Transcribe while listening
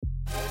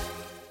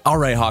All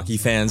right, hockey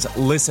fans,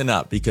 listen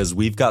up because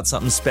we've got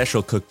something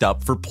special cooked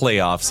up for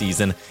playoff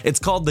season. It's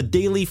called the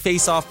Daily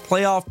Face-Off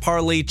Playoff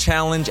Parlay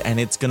Challenge, and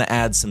it's going to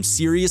add some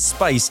serious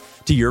spice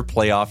to your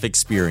playoff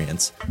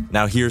experience.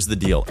 Now, here's the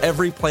deal.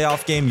 Every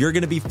playoff game, you're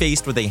going to be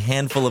faced with a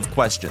handful of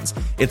questions.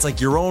 It's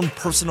like your own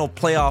personal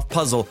playoff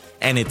puzzle,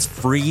 and it's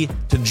free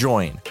to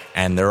join.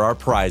 And there are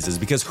prizes,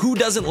 because who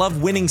doesn't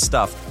love winning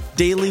stuff?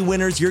 Daily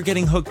winners, you're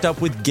getting hooked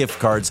up with gift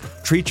cards.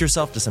 Treat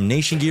yourself to some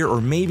Nation gear or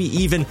maybe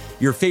even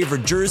your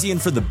favorite jersey.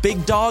 And for the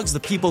big dogs, the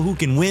people who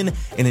can win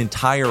an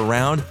entire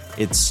round,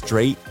 it's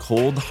straight,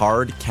 cold,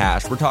 hard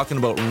cash. We're talking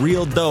about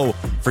real dough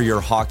for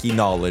your hockey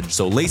knowledge.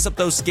 So lace up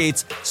those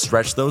skates,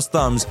 stretch those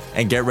thumbs,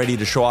 and get ready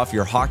to show off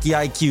your hockey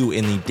IQ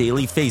in the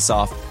Daily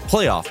Face-Off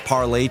Playoff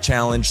Parlay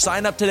Challenge.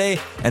 Sign up today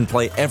and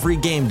play every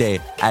game day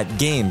at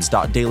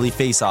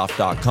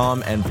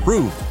games.dailyfaceoff.com and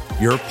prove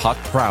your puck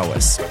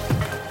prowess.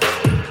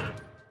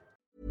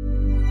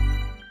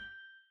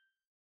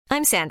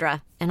 I'm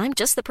Sandra, and I'm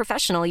just the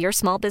professional your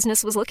small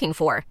business was looking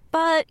for.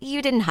 But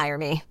you didn't hire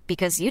me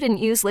because you didn't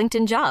use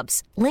LinkedIn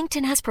Jobs.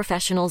 LinkedIn has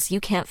professionals you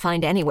can't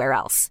find anywhere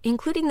else,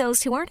 including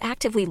those who aren't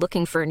actively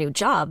looking for a new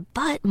job,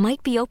 but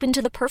might be open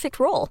to the perfect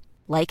role,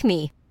 like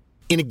me.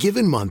 In a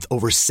given month,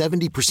 over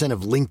 70%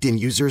 of LinkedIn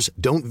users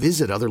don't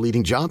visit other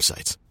leading job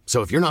sites.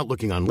 So if you're not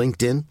looking on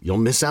LinkedIn, you'll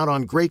miss out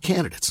on great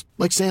candidates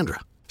like Sandra.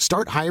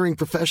 Start hiring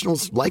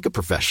professionals like a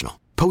professional.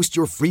 Post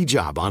your free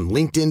job on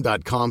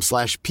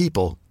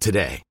linkedin.com/people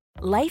today.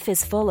 Life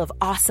is full of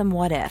awesome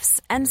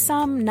what-ifs, and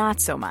some not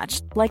so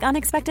much, like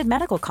unexpected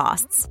medical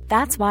costs.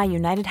 That's why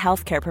United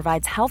Healthcare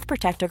provides Health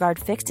Protector Guard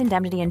fixed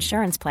indemnity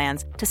insurance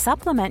plans to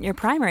supplement your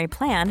primary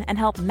plan and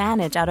help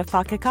manage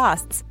out-of-pocket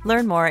costs.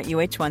 Learn more at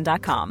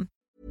uh1.com.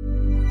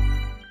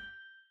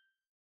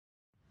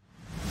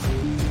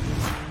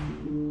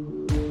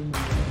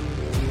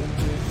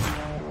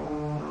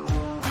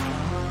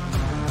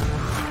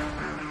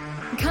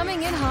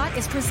 Coming in Hot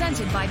is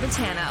presented by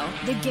Botano.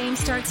 The game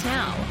starts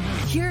now.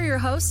 Here are your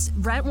hosts,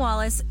 Brent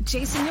Wallace,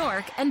 Jason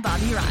York, and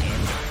Bobby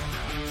Ryan.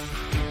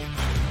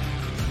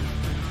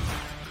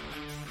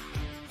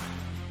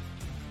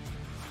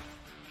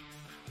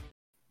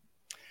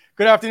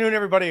 Good afternoon,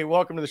 everybody.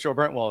 Welcome to the show.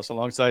 Brent Wallace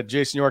alongside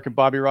Jason York and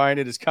Bobby Ryan.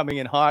 It is coming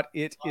in hot.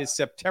 It is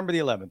September the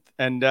 11th.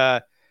 And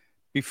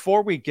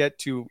before we get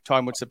to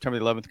talking about September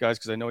the 11th, guys,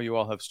 because I know you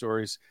all have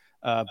stories,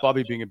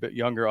 Bobby being a bit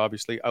younger,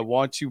 obviously, I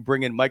want to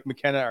bring in Mike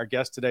McKenna, our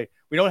guest today.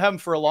 We don't have him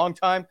for a long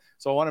time,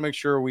 so I want to make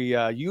sure we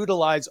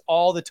utilize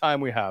all the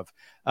time we have.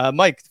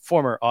 Mike,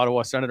 former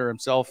Ottawa Senator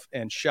himself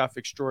and chef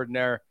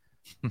extraordinaire,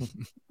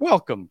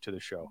 welcome to the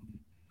show.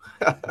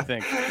 I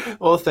think.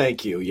 Well,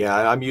 thank you.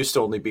 Yeah, I'm used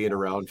to only being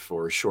around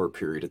for a short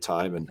period of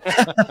time, and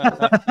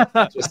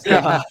just,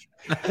 I'll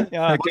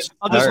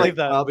just leave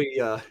that.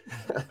 Bobby,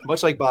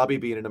 much like Bobby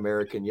being an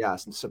American,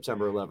 yes, and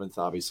September 11th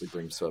obviously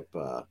brings up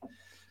a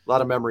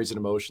lot of memories and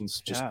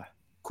emotions. Just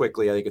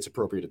quickly, I think it's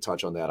appropriate to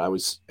touch on that. I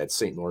was at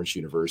St. Lawrence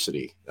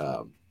University,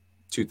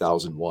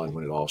 2001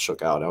 when it all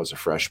shook out. I was a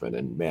freshman,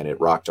 and man, it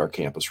rocked our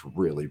campus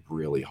really,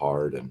 really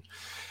hard. And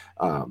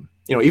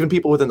even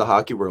people within the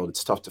hockey world,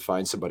 it's tough to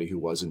find somebody who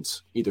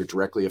wasn't either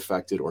directly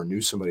affected or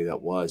knew somebody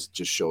that was. It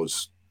just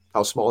shows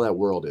how small that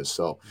world is.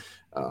 So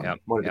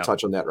wanted to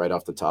touch on that right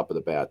off the top of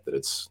the bat, that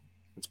it's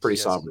a pretty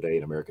somber day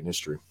in American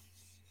history.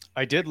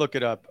 I did look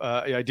it up.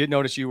 I did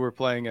notice you were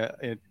playing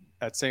at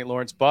St.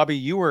 Lawrence. Bobby,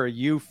 you were a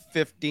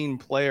U15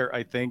 player,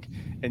 I think.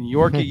 And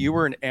Yorkie, you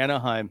were in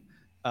Anaheim.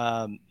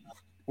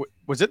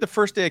 Was it the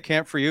first day of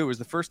camp for you? It was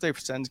the first day of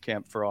Sens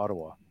camp for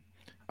Ottawa.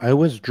 I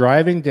was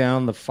driving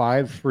down the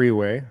 5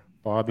 freeway.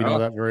 Bob, you know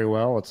that very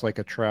well. It's like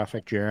a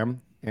traffic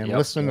jam. And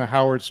listening to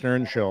Howard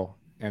Stern show.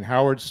 And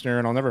Howard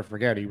Stern, I'll never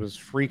forget, he was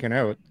freaking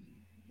out.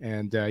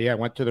 And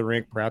went to the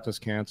rink. Practice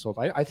canceled.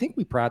 I think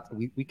we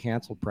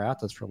canceled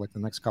practice for like the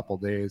next couple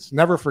of days.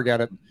 Never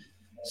forget it.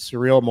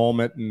 Surreal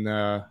moment.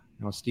 And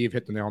Steve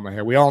hit the nail on the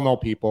head. We all know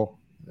people.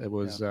 It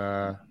was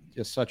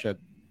just such a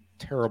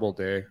terrible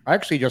day. I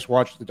actually just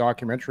watched the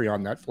documentary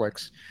on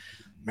Netflix.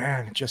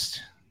 Man, it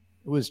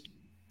was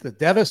the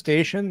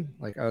devastation.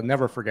 Like, I'll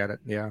never forget it.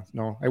 Yeah,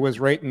 no, I was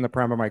right in the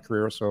prime of my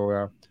career.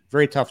 So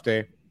very tough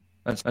day.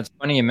 That's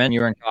funny you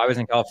mentioned I was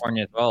in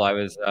California as well. I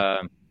was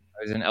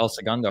in El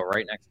Segundo,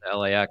 right next to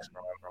LAX,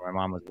 where my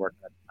mom was working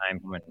at the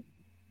time, and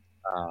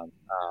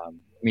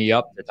me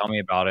up to tell me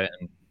about it.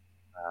 And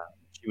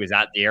she was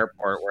at the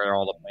airport where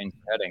all the planes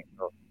were heading.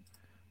 So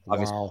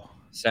obviously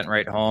sent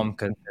right home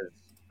because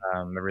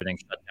everything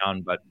shut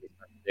down. But we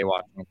spent the day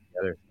watching it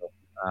together. So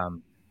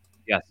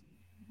yes,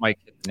 Mike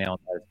hit the nail on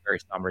that. It's a very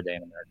somber day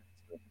in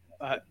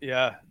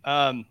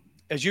America.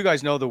 As you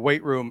guys know, the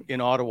weight room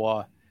in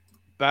Ottawa,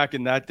 back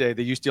in that day,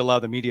 they used to allow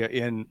the media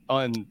in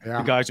on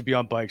the guys to be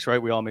on bikes,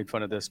 right? We all made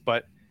fun of this,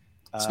 but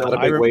it's not a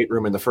big weight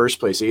room in the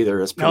first place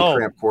either. It's pretty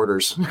cramped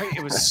quarters. Right?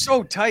 It was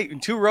so tight,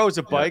 and 2 rows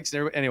of bikes.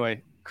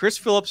 Anyway, Chris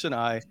Phillips and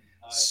I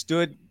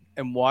stood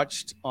and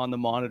watched on the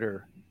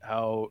monitor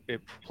how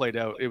it played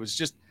out. It was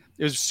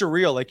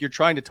surreal. Like, you're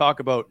trying to talk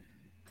about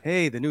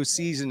hey, the new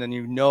season, and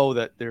you know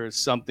that there is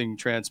something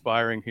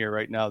transpiring here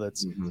right now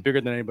that's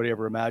bigger than anybody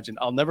ever imagined.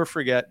 I'll never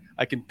forget.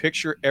 I can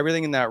picture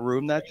everything in that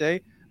room that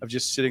day of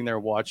just sitting there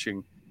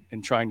watching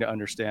and trying to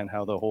understand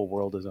how the whole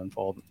world is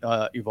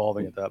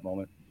evolving at that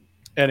moment.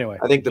 Anyway,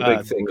 I think the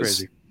big thing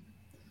is,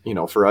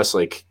 for us,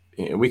 like,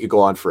 and we could go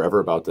on forever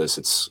about this.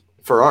 It's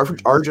for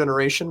our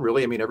generation,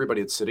 really. I mean,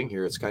 everybody that's sitting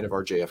here, it's kind of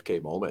our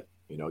JFK moment.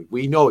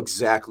 We know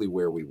exactly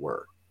where we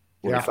were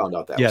when we found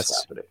out that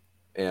was happening.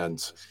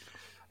 And,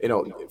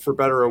 for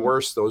better or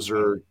worse, those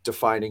are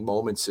defining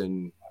moments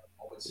in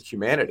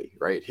humanity,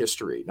 right?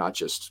 History, not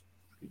just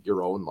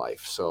your own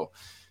life. So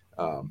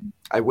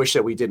I wish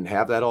that we didn't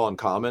have that all in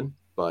common,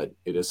 but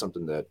it is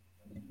something that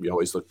we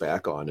always look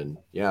back on. And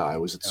I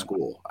was at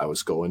school, I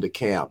was going to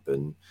camp,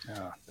 and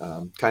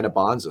kind of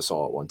bonds us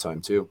all at one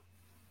time too.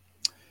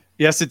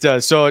 Yes, it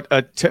does. So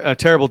a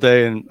terrible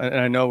day. And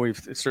I know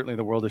certainly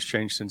the world has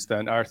changed since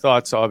then. Our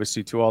thoughts,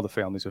 obviously, to all the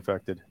families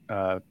affected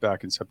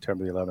back in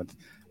September the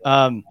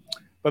 11th.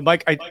 But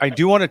Mike, I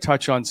do want to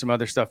touch on some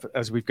other stuff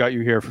as we've got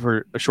you here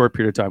for a short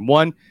period of time.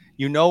 One,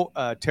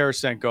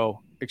 Tarasenko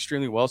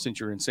extremely well since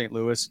you're in St.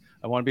 Louis.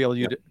 I want to be able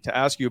to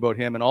ask you about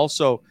him, and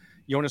also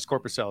Joonas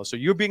Korpisalo. So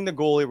you being the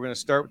goalie, we're going to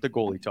start with the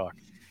goalie talk.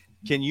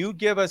 Can you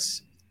give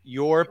us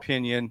your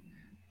opinion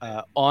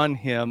on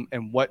him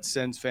and what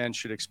Sens fans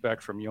should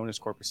expect from Joonas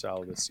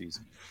Korpisalo this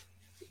season?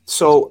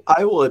 So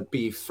I will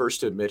be first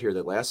to admit here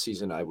that last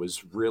season I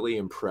was really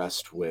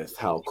impressed with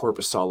how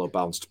Korpisalo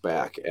bounced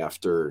back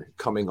after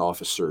coming off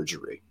a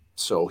surgery.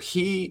 So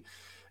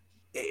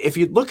if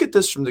you look at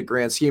this from the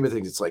grand scheme of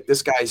things, it's like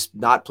this guy's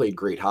not played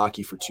great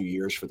hockey for 2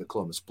 years for the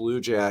Columbus Blue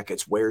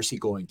Jackets. Where's he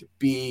going to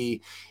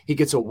be? He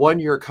gets a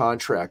 1-year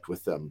contract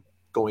with them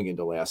going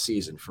into last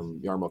season from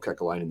Jarmo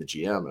Kekalainen, the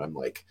GM. And I'm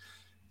like,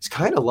 he's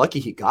kind of lucky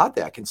he got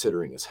that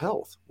considering his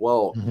health.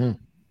 Well,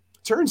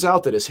 turns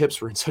out that his hips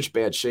were in such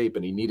bad shape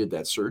and he needed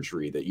that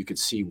surgery that you could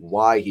see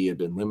why he had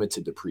been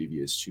limited the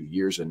previous 2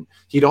 years. And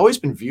he'd always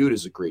been viewed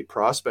as a great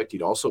prospect.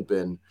 He'd also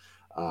been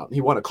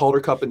he won a Calder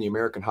Cup in the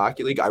American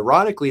Hockey League,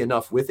 ironically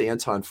enough, with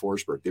Anton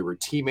Forsberg. They were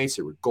teammates.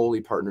 They were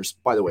goalie partners.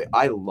 By the way,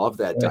 I love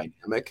that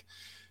dynamic.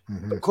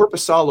 But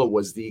Korpisalo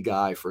was the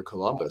guy for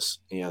Columbus,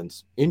 and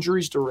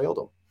injuries derailed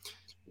him.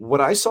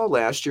 What I saw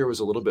last year was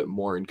a little bit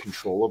more in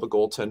control of a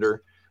goaltender,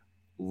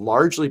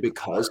 largely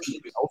because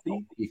he was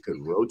healthy. He could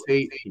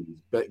rotate. He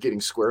was getting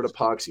square to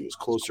pucks. He was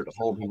closer to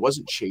home. He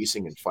wasn't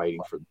chasing and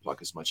fighting for the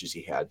puck as much as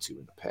he had to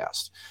in the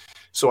past.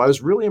 So I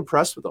was really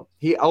impressed with him.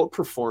 He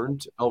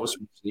outperformed Elvis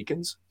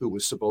Merzlikins, who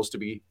was supposed to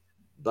be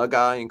the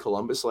guy in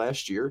Columbus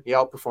last year. He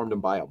outperformed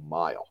him by a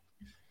mile.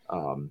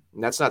 And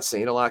that's not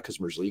saying a lot because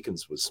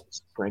Merzlikins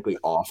was frankly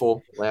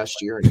awful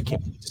last year, and you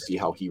can't see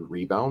how he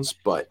rebounds.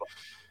 But,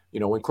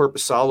 when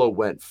Korpisalo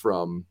went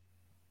from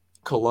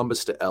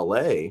Columbus to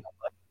LA,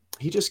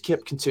 he just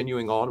kept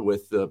continuing on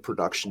with the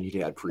production he'd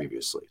had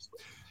previously.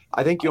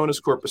 I think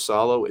Joonas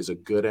Korpisalo is a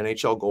good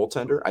NHL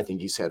goaltender. I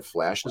think he's had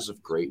flashes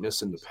of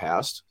greatness in the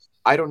past.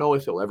 I don't know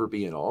if he'll ever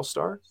be an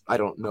all-star. I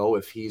don't know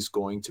if he's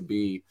going to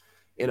be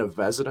in a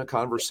Vezina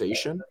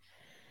conversation.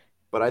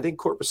 But I think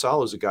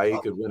Korpisalo is a guy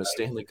you could win a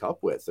Stanley Cup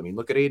with. I mean,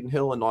 look at Adin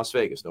Hill in Las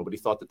Vegas. Nobody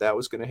thought that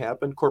was going to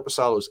happen.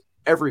 Korpisalo is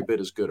every bit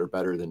as good or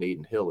better than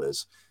Adin Hill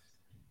is.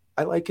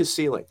 I like his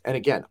ceiling. And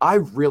again, I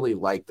really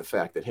like the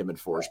fact that him and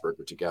Forsberg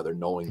are together,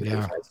 knowing that they've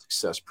had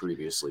success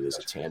previously as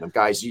a tandem.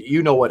 Guys,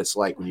 you know what it's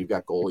like when you've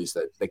got goalies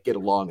that get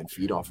along and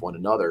feed off one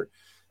another.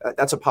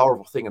 That's a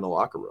powerful thing in the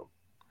locker room.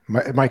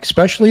 Mike,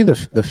 especially the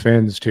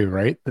Finns too,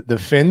 right? The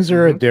Finns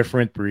are a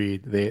different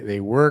breed. They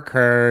work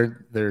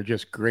hard. They're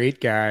just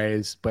great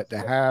guys, but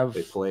they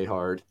play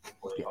hard.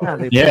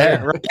 Play,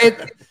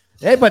 right?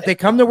 Hey, but they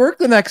come to work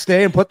the next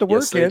day and put the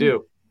work in. They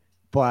do.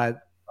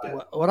 But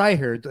what I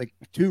heard, like,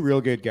 two real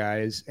good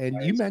guys,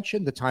 and you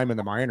mentioned the time in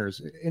the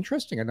minors.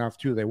 Interesting enough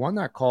too, they won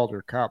that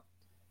Calder Cup.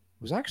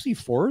 It was actually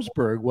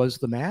Forsberg was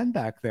the man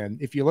back then.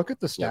 If you look at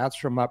the stats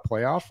from that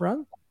playoff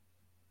run,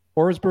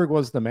 Forsberg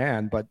was the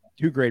man, but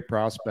two great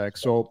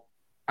prospects. So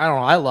I don't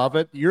know. I love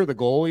it. You're the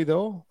goalie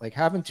though. Like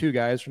having two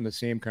guys from the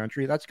same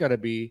country, that's going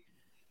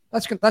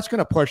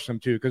to push them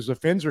too. Cause the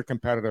Finns are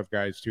competitive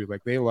guys too.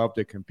 Like they love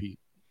to compete.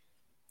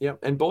 Yeah.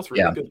 And both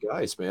really good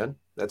guys, man.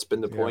 That's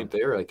been the point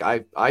there. Like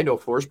I know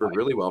Forsberg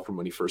really well from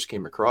when he first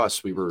came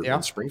across. We were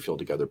in Springfield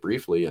together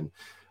briefly, and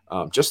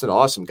just an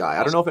awesome guy.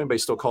 I don't know if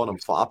anybody's still calling him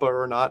Fapa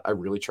or not. I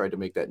really tried to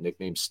make that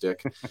nickname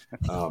stick.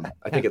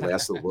 I think it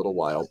lasted a little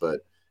while,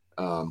 but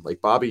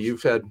like Bobby,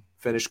 you've had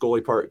Finnish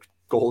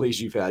goalies,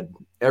 you've had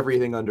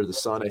everything under the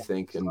sun, I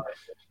think. And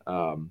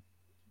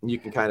you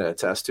can kind of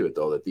attest to it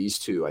though, that these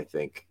two, I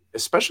think,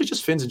 especially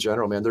just Finns in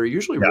general, man, they're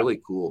usually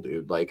really cool,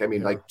 dude. Like, I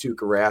mean, like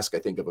Tuukka Rask, I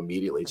think of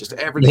immediately, just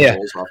everything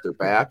rolls off their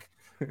back.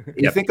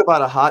 You think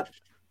about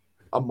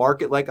a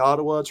market like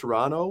Ottawa,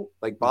 Toronto,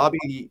 like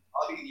Bobby,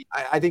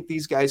 I think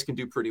these guys can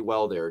do pretty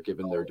well there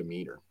given their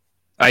demeanor.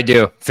 I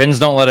do. Finns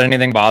don't let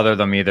anything bother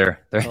them either.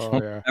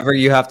 Whatever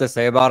you have to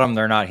say about them,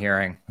 they're not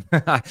hearing.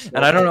 And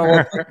I don't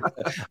know.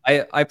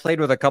 I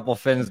played with a couple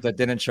Finns that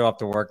didn't show up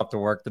to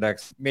work the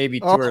next maybe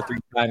 2 or 3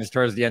 times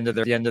towards the end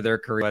of their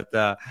career.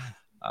 But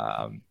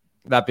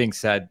That being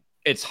said,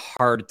 it's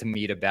hard to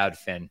meet a bad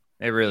Finn.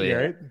 It really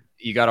is.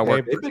 You got to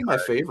work. They've been my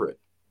favorite.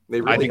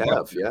 They really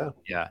have.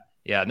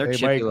 Yeah. And they're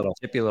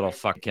chippy little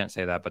fuck. Can't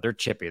say that, but they're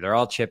chippy. They're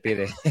all chippy.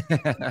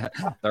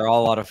 They're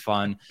all a lot of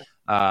fun.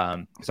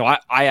 So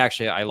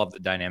I love the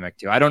dynamic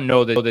too. I don't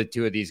know the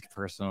two of these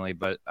personally,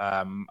 but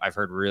I've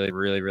heard really,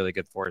 really, really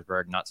good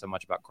Forsberg. Not so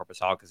much about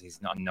Korpisalo because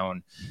he's not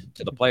known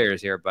to the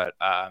players here, but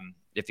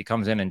if he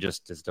comes in and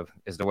just is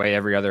the way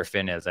every other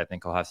Finn is, I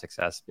think he'll have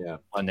success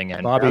blending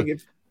in.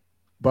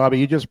 Bobby,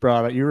 you just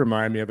brought it. You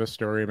remind me of a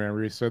story.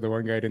 Remember, you said the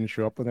one guy didn't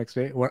show up the next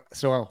day.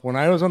 So when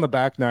I was on the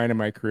back nine of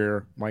my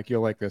career, Mike,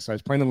 you'll like this. I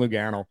was playing in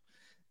Lugano,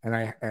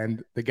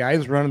 and the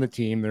guys running the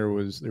team. There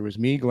was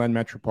me, Glenn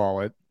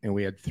Metropolit, and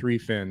we had three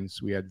Finns.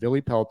 We had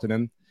Ville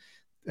Peltonen,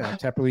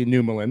 Tepeli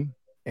Numelin,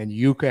 and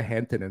Jukka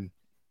Hentunen.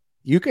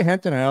 Jukka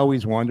Hentunen, I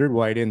always wondered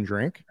why I didn't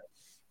drink.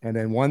 And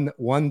then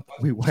one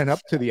we went up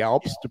to the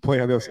Alps to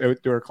play on this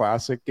outdoor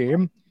classic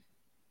game.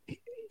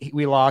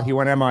 We lost. He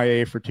went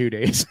MIA for 2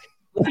 days.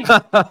 he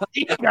got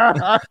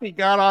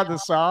on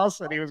the sauce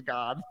and he was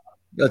gone.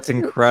 That's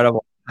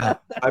incredible.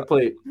 I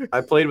played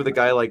with a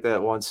guy like that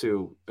once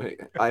who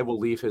I will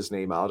leave his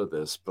name out of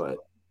this, but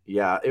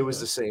yeah, it was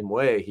the same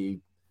way.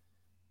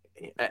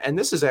 And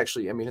this is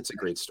actually, I mean, it's a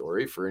great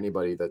story for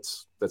anybody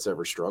that's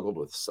ever struggled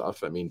with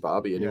stuff. I mean,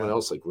 Bobby, anyone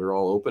else, like we're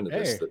all open to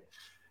this. That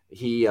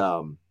he,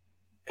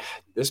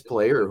 this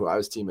player who I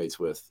was teammates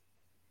with,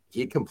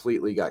 he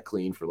completely got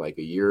clean for like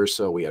a year or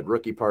so. We had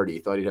rookie party. He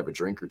thought he'd have a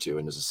drink or two,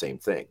 and it was the same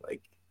thing.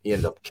 Like he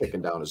ended up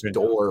kicking down his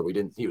door.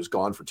 He was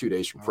gone for 2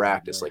 days from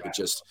practice. Like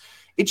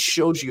it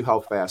shows you how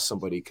fast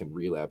somebody can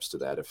relapse to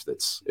that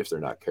if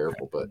they're not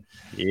careful. But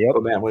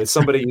but man, when it's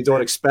somebody you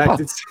don't expect,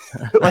 it's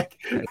like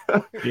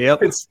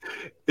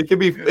it can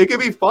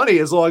be funny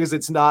as long as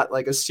it's not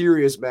like a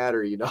serious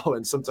matter,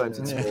 and sometimes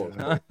it's full.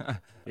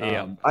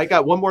 I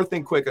got one more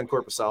thing quick on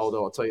Korpisalo,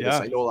 though. I'll tell you this.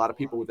 I know a lot of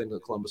people within the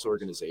Columbus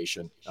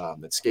organization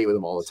that skate with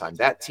him all the time.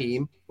 That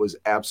team was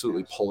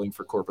absolutely pulling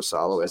for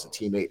Korpisalo as a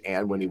teammate,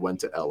 and when he went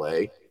to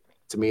LA.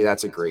 To me,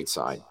 that's a great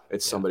sign.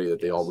 It's somebody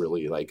that they all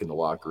really like in the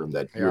locker room,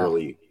 that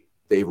really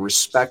they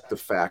respect the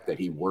fact that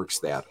he works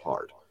that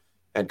hard.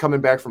 And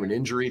coming back from an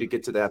injury to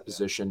get to that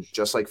position,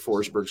 just like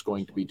Forsberg's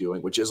going to be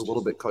doing, which is a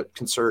little bit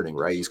concerning,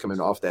 right? He's coming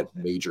off that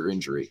major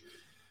injury.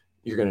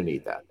 You're going to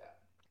need that.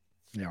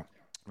 Yeah,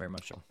 very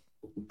much so.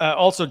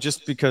 Also,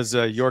 just because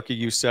Yorkie,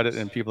 you said it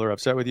and people are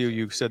upset with you,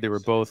 you said they were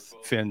both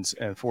Finns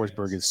and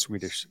Forsberg is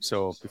Swedish.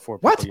 So before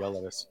people yell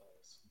at us.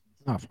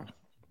 Oh,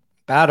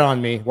 bad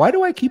on me. Why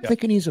do I keep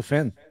thinking he's a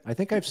Finn? I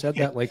think I've said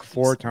that like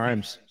 4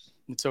 times.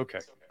 It's okay.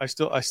 I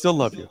still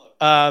love you.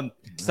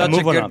 Such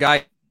a good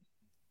guy.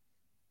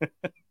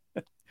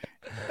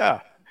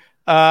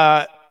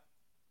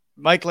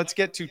 Mike, let's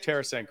get to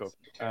Tarasenko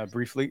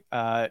briefly.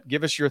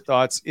 Give us your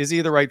thoughts. Is he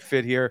the right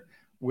fit here?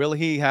 Will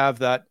he have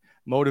that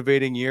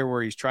motivating year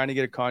where he's trying to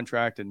get a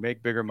contract and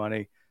make bigger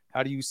money?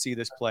 How do you see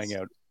this playing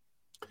out?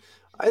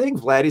 I think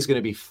Vladdy's going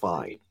to be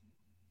fine.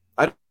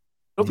 I don't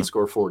know if he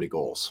score 40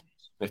 goals.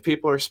 If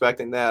people are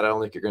expecting that, I don't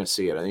think you're going to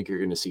see it. I think you're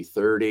going to see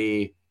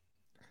 30,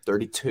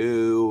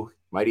 32,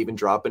 might even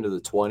drop into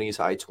the 20s,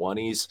 high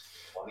 20s.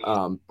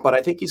 But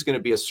I think he's going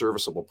to be a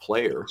serviceable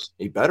player.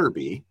 He better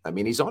be. I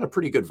mean, he's on a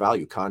pretty good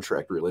value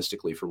contract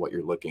realistically for what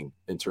you're looking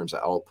in terms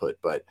of output.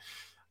 But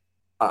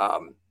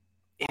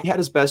he had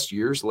his best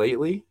years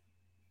lately.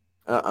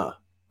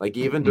 Like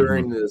even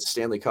during the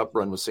Stanley Cup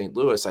run with St.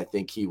 Louis, I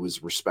think he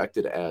was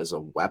respected as a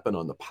weapon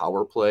on the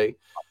power play.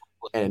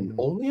 And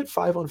only at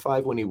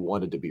 5-on-5 when he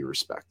wanted to be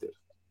respected.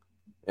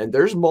 And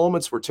there's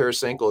moments where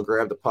Tarasenko will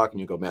grab the puck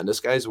and you go, man, this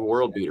guy's a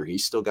world beater.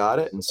 He's still got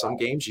it. In some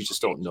games, you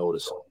just don't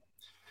notice him.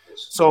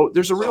 So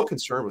there's a real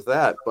concern with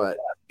that. But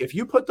if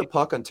you put the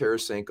puck on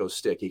Tarasenko's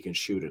stick, he can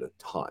shoot it a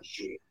ton.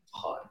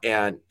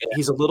 And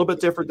he's a little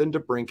bit different than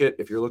DeBrincat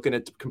if you're looking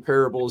at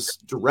comparables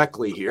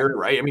directly here,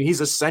 right? I mean,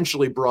 he's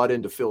essentially brought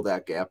in to fill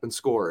that gap in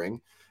scoring.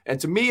 And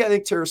to me, I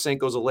think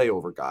Tarasenko's a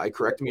layover guy.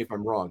 Correct me if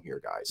I'm wrong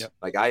here, guys. Yep.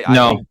 Like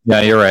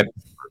you're right.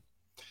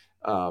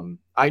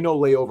 I know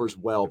layovers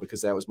well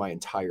because that was my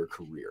entire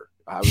career.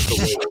 I was the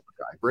layover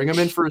guy. Bring him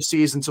in for a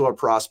season until our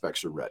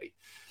prospects are ready,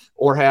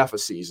 or half a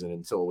season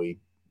until we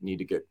need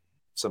to get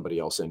somebody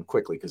else in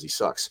quickly because he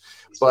sucks.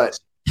 But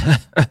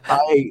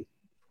I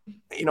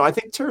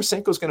think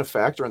Tarasenko's going to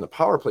factor in the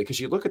power play because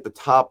you look at the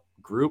top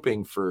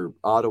grouping for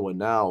Ottawa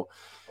now.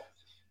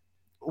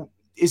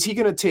 Is he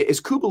going to is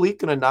Kubalik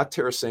going to knock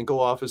Tarasenko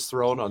off his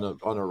throne on the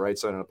right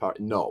side of the power?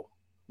 No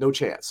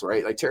chance,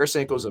 right? Like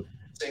Tarasenko's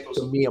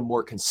to me a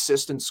more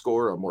consistent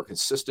scorer, a more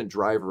consistent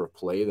driver of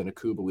play than a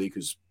Kubalik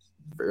who's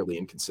fairly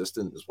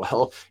inconsistent as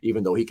well,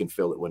 even though he can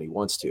fill it when he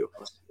wants to.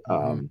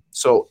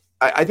 So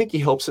I think he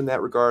helps in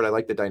that regard. I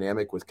like the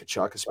dynamic with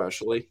Tkachuk,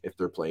 especially if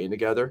they're playing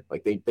together.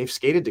 Like they've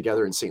skated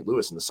together in St.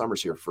 Louis in the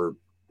summers here for,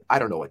 I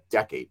don't know, a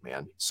decade,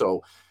 man.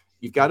 So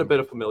you've got a bit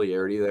of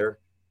familiarity there.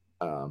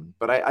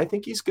 But I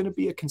think he's going to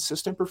be a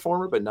consistent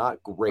performer, but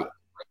not great.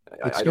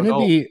 I don't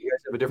know. You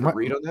guys have a different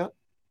read on that?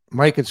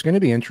 Mike, it's going to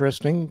be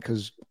interesting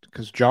because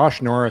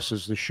Josh Norris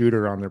is the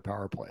shooter on their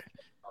power play.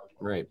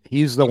 Right.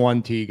 He's the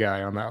 1T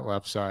guy on that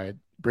left side.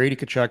 Brady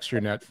Tkachuk's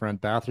your net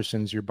front.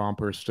 Batherson's your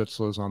bumper.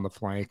 Stützle's on the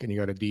flank, and you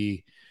got a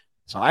D.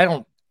 So I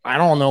don't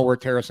know where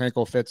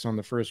Tarasenko fits on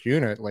the first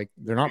unit. Like,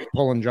 they're not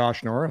pulling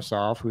Josh Norris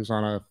off, who's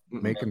on a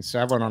making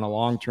 $7 on a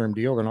long-term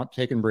deal. They're not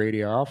taking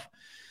Brady off.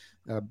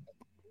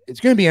 It's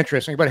going to be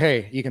interesting, but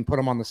hey, you can put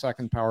him on the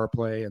second power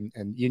play,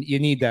 and you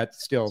need that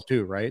still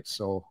too, right?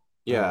 So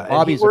yeah,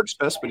 and he works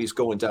best, but he's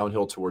going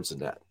downhill towards the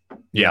net.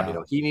 Yeah. You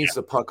know, he needs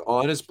the puck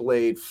on his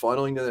blade,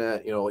 funneling to the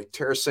net, you know, like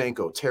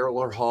Tarasenko,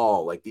 Taylor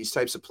Hall, like these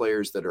types of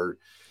players that are,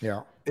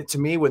 to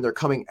me, when they're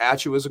coming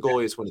at you as a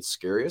goalie, is when it's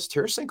scariest.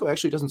 Tarasenko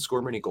actually doesn't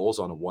score many goals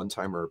on a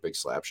one-timer or big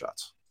slap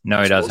shots.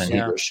 No, he doesn't.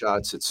 Wrist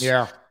shots.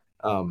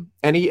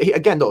 And he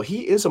again, though,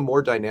 he is a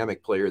more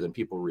dynamic player than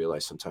people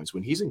realize sometimes.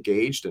 When he's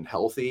engaged and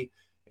healthy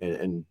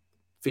and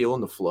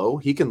feeling the flow,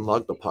 he can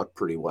lug the puck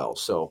pretty well.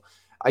 So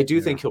I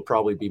do think he'll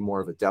probably be more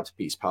of a depth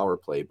piece power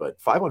play,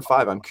 but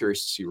 5-on-5, I'm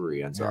curious to see where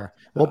he ends up.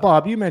 Well,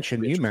 Bob, you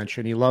mentioned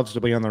he loves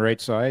to be on the right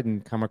side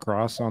and come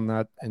across on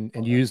that and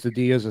use the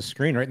D as a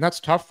screen, right? And that's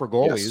tough for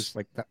goalies,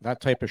 like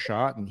that type of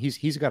shot. And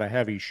he's got a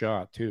heavy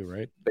shot too,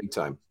 right? Big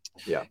time.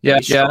 Yeah. Yeah.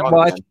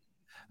 Well,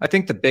 I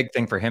think the big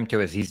thing for him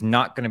too is he's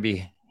not going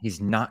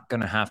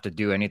to have to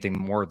do anything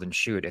more than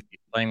shoot. If he's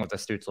playing with a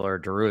Stützle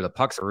or Giroux, the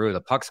puck's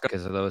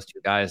because of those two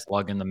guys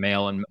lugging the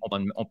mail and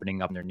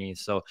opening up their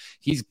knees. So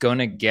he's going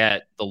to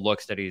get the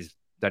looks that he's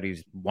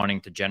wanting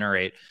to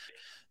generate.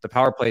 The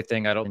power play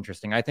thing,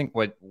 interesting. I think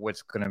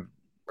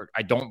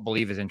I don't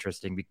believe is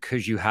interesting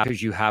because you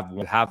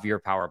have your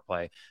power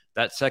play.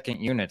 That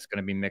second unit's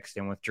going to be mixed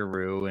in with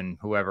Giroux and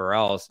whoever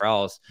else.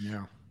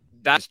 Yeah.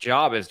 That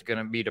job is going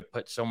to be to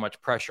put so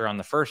much pressure on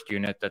the first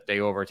unit that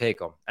they overtake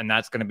them. And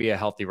that's going to be a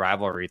healthy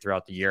rivalry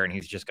throughout the year. And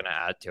he's just going to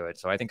add to it.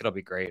 So I think it'll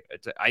be great.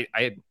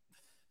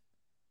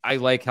 I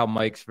like how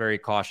Mike's very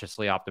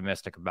cautiously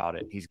optimistic about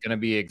it. He's going to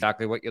be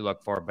exactly what you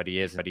look for, but he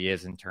is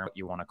in terms what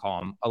you want to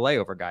call him, a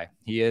layover guy.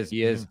 He is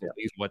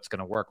what's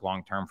going to work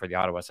long-term for the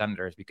Ottawa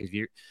Senators, because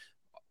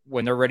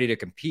when they're ready to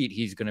compete,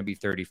 he's going to be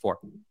 34,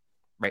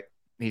 right?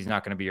 He's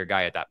not going to be your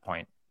guy at that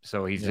point.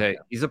 So he's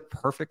a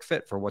perfect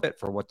fit for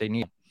what they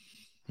need.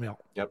 Yeah.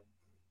 Yep.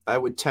 I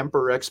would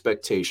temper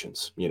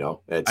expectations. You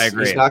know, I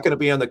agree. He's not going to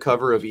be on the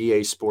cover of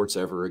EA Sports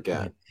ever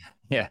again.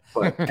 Yeah.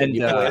 But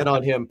you plan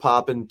on him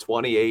popping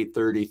 28,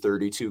 30,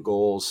 32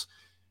 goals.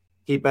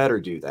 He better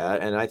do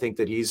that. And I think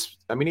that he's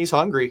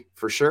hungry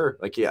for sure.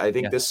 Like, I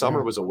think this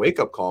summer was a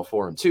wake-up call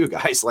for him too,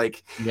 guys.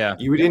 Like,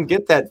 you didn't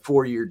get that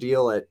 4-year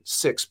deal at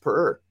 $6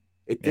 per.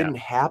 It didn't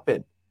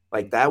happen.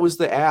 Like, that was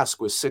the ask,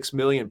 was $6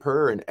 million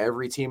per, and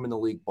every team in the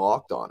league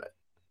balked on it.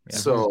 Yeah.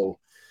 So,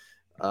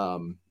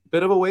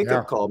 bit of a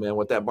wake-up call, man,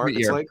 what that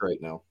market's like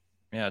right now.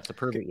 Yeah, it's a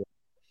perfect year.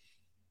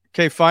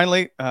 Okay,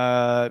 finally,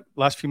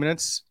 last few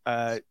minutes,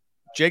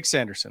 Jake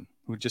Sanderson,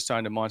 who just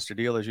signed a monster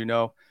deal, as you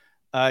know.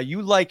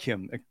 You like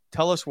him.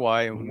 Tell us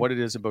why and what it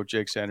is about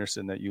Jake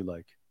Sanderson that you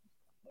like.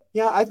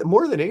 Yeah,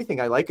 more than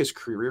anything, I like his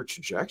career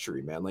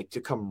trajectory, man. Like,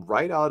 to come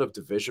right out of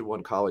Division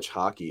I college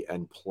hockey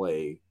and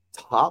play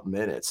top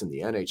minutes in the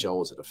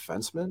NHL as a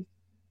defenseman.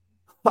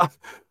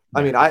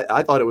 I mean,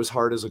 I thought it was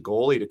hard as a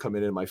goalie to come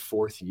in my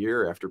 4th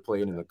year after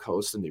playing in the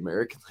Coast in the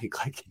American League.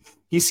 Like,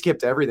 he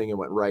skipped everything and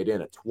went right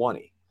in at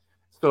 20.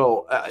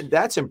 So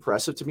that's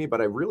impressive to me, but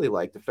I really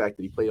like the fact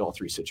that he played all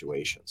 3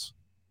 situations.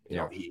 You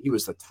know, he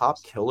was the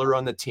top killer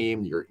on the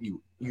team. You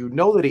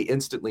know that he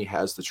instantly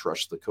has the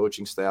trust of the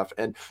coaching staff.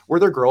 And were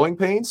there growing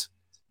pains?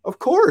 Of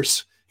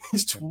course.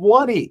 He's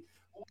 20.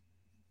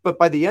 But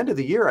by the end of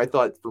the year, I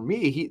thought, for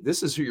me,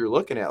 this is who you're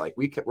looking at. Like,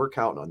 we're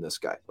counting on this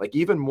guy. Like,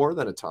 even more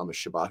than a Thomas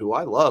Chabot, who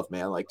I love,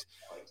 man. Like,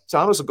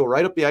 Thomas will go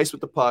right up the ice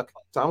with the puck.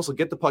 Thomas will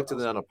get the puck to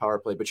the net on a power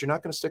play, but you're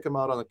not going to stick him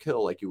out on the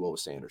kill like you will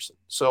with Sanderson.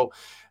 So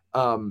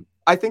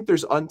I think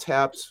there's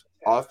untapped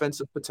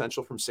offensive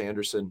potential from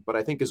Sanderson, but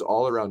I think his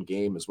all-around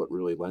game is what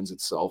really lends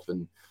itself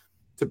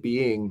to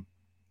being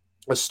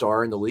a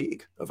star in the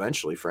league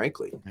eventually,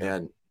 frankly.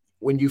 And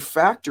when you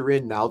factor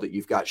in now that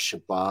you've got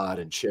Chabot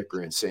and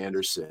Chychrun and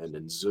Sanderson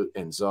and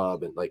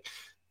Zub, and like,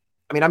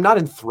 I mean, I'm not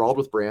enthralled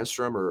with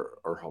Brandstrom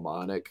or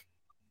Homonic,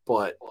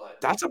 but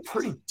that's a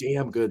pretty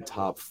damn good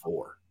top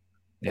 4.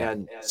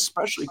 And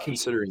especially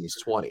considering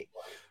he's 20.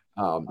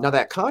 Now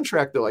that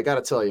contract, though, I got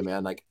to tell you,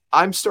 man, like,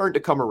 I'm starting to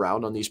come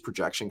around on these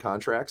projection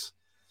contracts.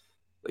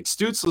 Like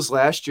Stützle's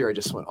last year, I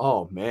just went,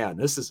 oh man,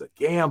 this is a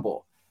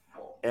gamble.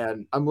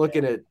 And I'm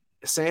looking at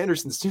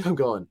Sanderson's team, I'm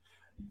going,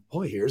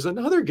 boy, here's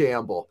another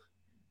gamble.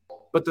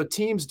 But the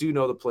teams do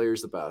know the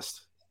players the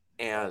best.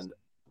 And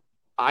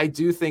I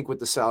do think with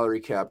the salary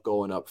cap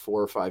going up $4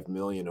 or $5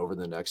 million over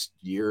the next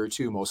year or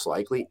two, most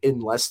likely,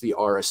 unless the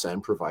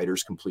RSN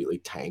providers completely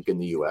tank in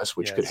the US,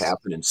 which could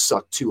happen and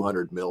suck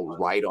 $200 million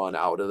right on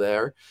out of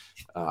there.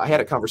 I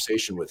had a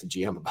conversation with the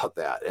GM about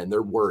that, and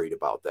they're worried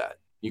about that.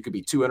 You could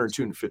be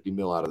 $250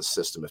 million out of the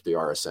system if the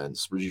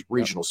RSNs,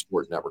 regional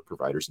sport network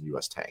providers in the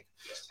US tank.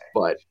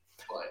 But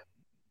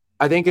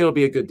I think it'll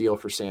be a good deal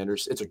for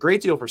Sanders. It's a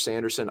great deal for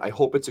Sanderson. I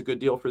hope it's a good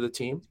deal for the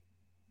team.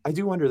 I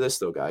do wonder this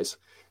though, guys.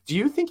 Do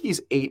you think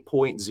he's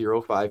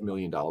 $8.05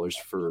 million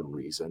for a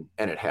reason?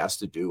 And it has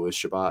to do with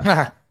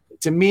Shabbat?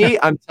 To me,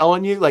 I'm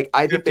telling you, like,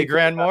 I think they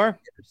 $50,000 more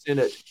in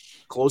it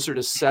closer to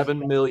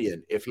 $7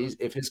 million if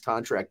his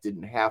contract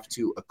didn't have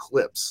to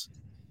eclipse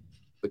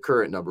the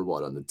current number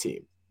one on the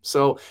team.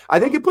 So I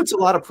think it puts a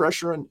lot of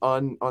pressure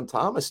on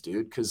Thomas,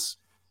 dude, because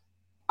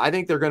I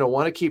think they're going to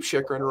want to keep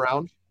Chychrun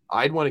around.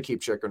 I'd want to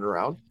keep Chychrun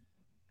around.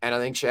 And I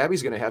think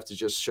Shabby's going to have to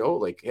just show,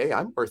 like, hey,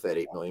 I'm worth that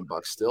 $8 million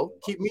still.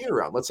 Keep me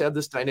around. Let's have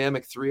this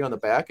dynamic three on the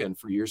back end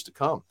for years to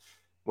come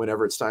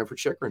whenever it's time for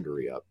Chychrun to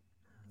re-up.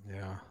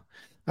 Yeah.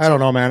 I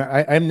don't know,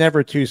 man. I'm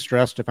never too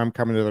stressed if I'm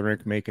coming to the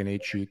rink making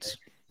 8 sheets.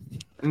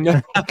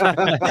 It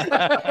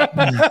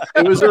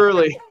was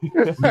early.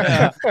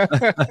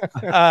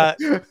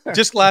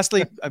 Just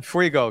lastly,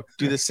 before you go,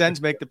 do the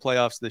Sens make the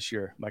playoffs this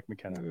year, Mike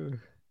McKenna?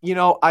 You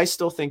know, I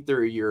still think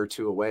they're a year or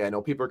two away. I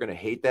know people are going to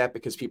hate that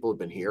because people have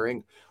been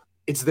hearing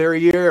it's their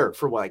year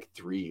for like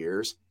 3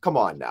 years. Come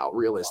on now,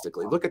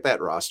 realistically, look at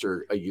that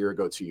roster a year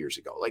ago, 2 years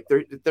ago. Like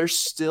they're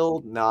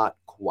still not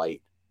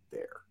quite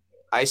there.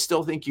 I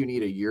still think you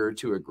need a year or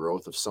two of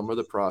growth of some of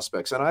the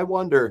prospects. And I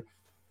wonder,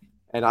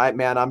 and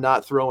I'm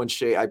not throwing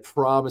shade. I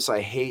promise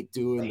I hate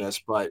doing this,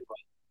 but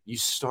you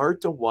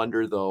start to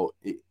wonder though,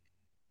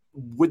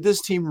 would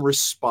this team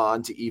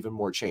respond to even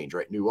more change,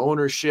 right? New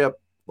ownership,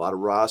 a lot of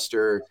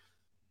roster.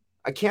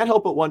 I can't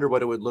help but wonder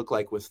what it would look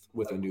like with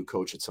a new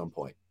coach at some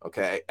point.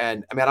 Okay.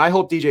 And I mean, I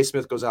hope DJ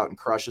Smith goes out and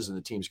crushes and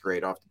the team's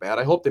great off the bat.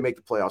 I hope they make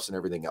the playoffs and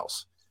everything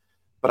else.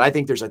 But I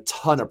think there's a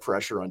ton of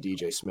pressure on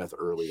DJ Smith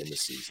early in the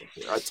season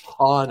here, a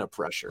ton of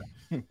pressure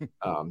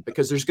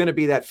because there's going to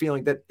be that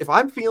feeling that if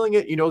I'm feeling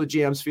it, the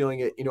GM's feeling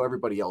it,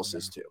 everybody else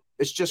is too.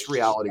 It's just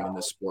reality in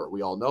this sport.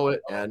 We all know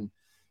it. And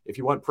if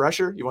you want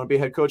pressure, you want to be a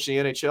head coach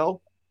in the NHL,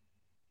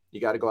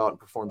 you got to go out and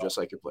perform just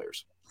like your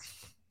players.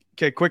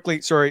 Okay, quickly.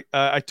 Sorry.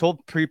 I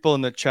told people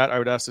in the chat I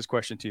would ask this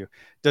question to you.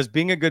 Does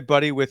being a good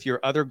buddy with your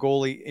other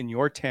goalie in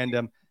your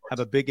tandem have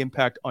a big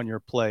impact on your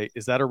play?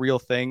 Is that a real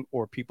thing,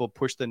 or people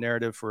push the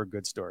narrative for a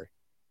good story?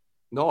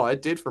 No,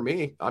 it did for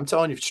me. I'm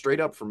telling you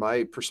straight up from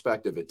my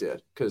perspective, it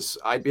did. Because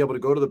I'd be able to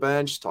go to the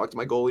bench, talk to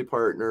my goalie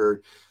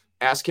partner,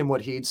 ask him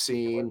what he'd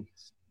seen.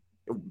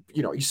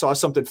 You saw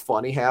something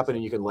funny happen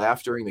and you can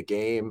laugh during the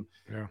game.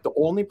 Yeah. The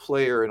only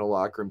player in a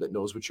locker room that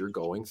knows what you're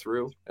going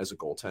through as a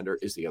goaltender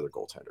is the other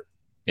goaltender.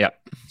 Yeah.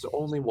 It's the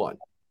only one.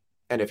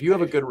 And if you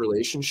have a good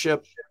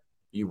relationship,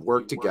 you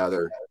work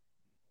together.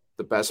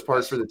 The best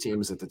part for the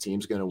team is that the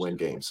team's going to win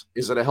games.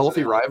 Is it a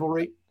healthy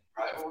rivalry?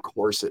 Of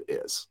course it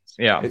is.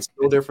 Yeah. It's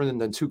no different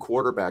than two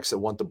quarterbacks that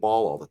want the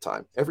ball all the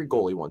time. Every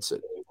goalie wants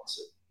it.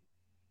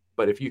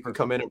 But if you can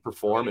come in and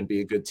perform and be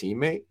a good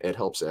teammate, it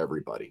helps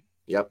everybody.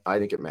 Yep, I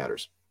think it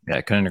matters. Yeah,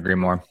 I couldn't agree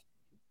more.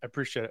 I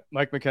appreciate it.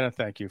 Mike McKenna,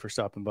 thank you for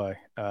stopping by.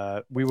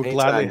 We would Anytime,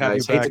 gladly have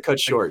guys. you back. Hate to cut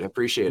short. I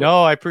appreciate it.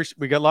 No, I appreciate.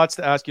 We got lots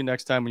to ask you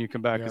next time when you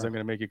come back because I'm going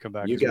to make you come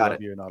back. You got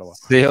it. You in Ottawa.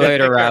 See you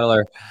later,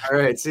 Rattler. All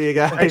right, see you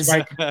guys. Thanks,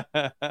 Mike.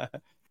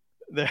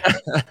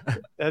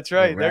 That's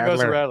right. There goes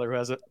the Rattler who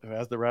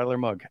has the Rattler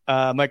mug.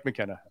 Mike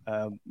McKenna,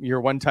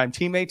 your one-time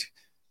teammate,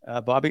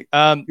 Bobby.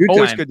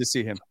 Always good to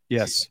see him.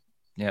 Yes.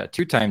 Yeah,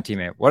 two-time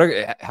teammate.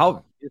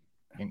 How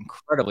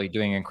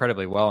doing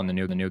incredibly well in the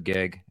new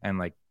gig, and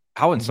like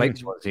how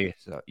insightful was he?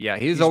 So yeah,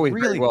 he's always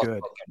really well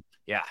good.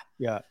 Yeah.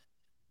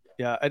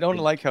 I don't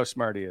like how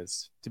smart he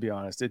is, to be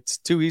honest. It's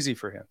too easy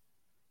for him.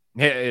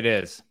 It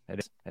is.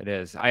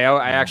 I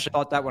actually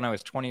thought that when I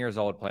was 20 years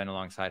old playing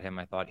alongside him.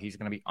 I thought he's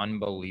going to be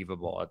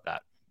unbelievable at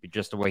that.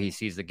 Just the way he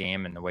sees the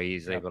game and the way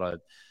he's able to,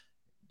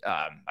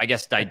 I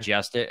guess,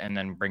 digest it and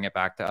then bring it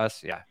back to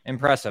us. Yeah,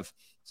 impressive.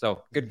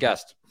 So good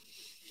guest.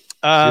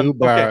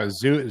 Zub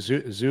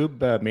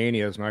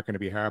Mania is not going to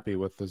be happy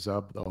with the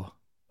Zub though.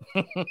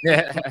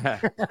 Yeah.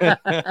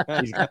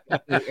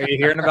 Are you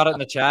hearing about it in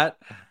the chat?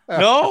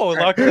 No,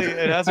 luckily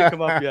it hasn't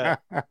come up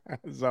yet.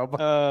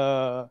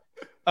 Zub.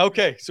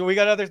 Okay, so we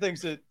got other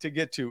things to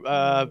get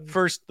to.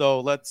 First, though,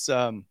 let's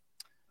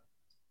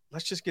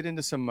just get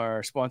into some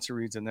our sponsor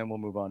reads, and then we'll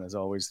move on. As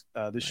always,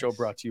 this show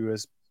brought to you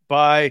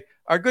by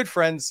our good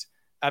friends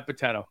at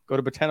Betano. Go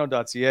to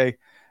betano.ca,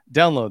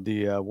 download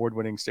the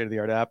award-winning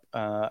state-of-the-art app.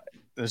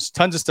 There's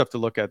tons of stuff to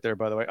look at there,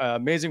 by the way.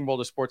 Amazing world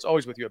of sports,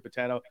 always with you at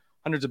Betano.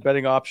 Hundreds of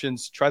betting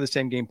options. Try the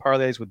same game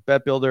parlays with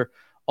Bet Builder.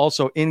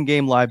 Also,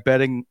 in-game live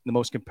betting, the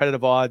most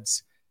competitive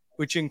odds,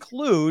 which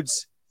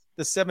includes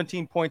the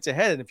 17 points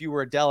ahead. And if you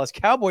were a Dallas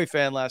Cowboy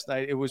fan last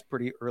night, it was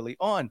pretty early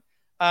on.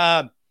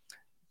 I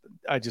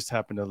just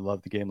happened to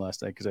love the game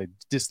last night because I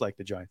dislike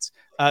the Giants.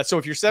 So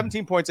if you're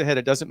 17 points ahead,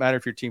 it doesn't matter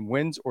if your team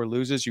wins or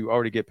loses, you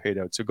already get paid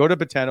out. So go to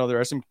Betano. There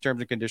are some terms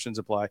and conditions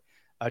apply.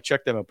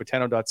 Check them out,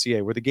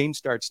 betano.ca, where the game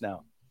starts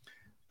now.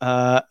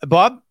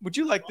 Bob, would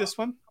you like this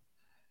one?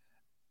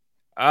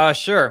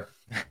 Sure.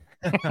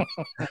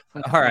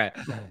 All right,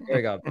 here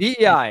we go.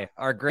 BEI,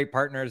 our great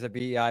partners at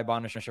BEI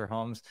Bonisher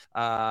Homes.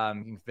 You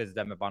can visit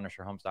them at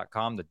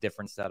bonisherhomes.com. The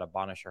difference that a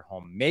Bonisher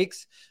home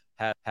makes.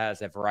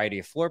 has a variety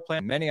of floor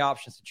plans, many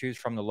options to choose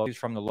from. The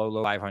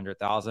low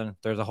 500,000.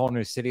 There's a whole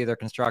new city they're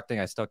constructing.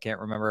 I still can't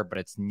remember, but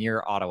it's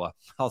near Ottawa.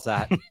 How's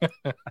that?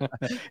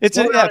 It's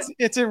in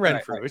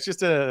Renfrew. Right. It's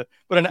just an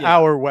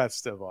hour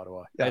west of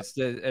Ottawa. Yeah.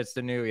 It's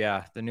the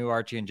new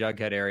Archie and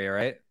Jughead area,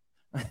 right?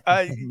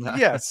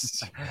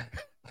 Yes.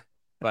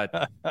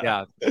 But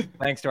yeah,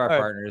 thanks to our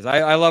partners.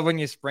 I love when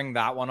you spring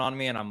that one on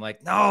me and I'm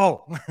like,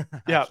 no.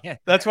 Yeah,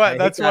 that's why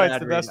it's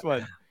the best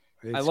one.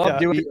 I love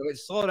doing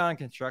slow down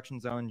construction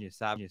zones. You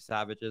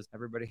savages.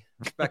 Everybody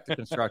respect the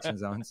construction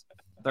zones.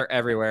 They're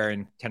everywhere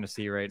in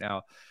Tennessee right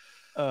now.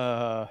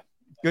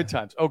 Good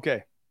times.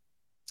 Okay.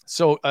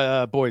 So,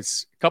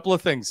 boys, a couple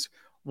of things.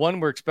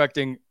 One, we're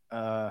expecting,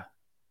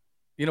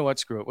 you know what?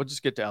 Screw it. We'll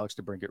just get to Alex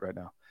DeBrincat right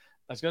now.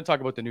 I was going to talk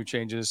about the new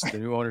changes, the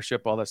new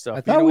ownership, all that stuff.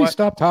 I thought we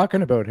stopped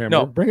talking about him.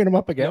 No. We're bringing him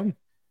up again. No.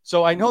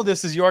 So I know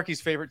this is Yorkie's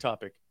favorite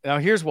topic. Now,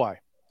 here's why.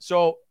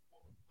 So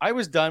I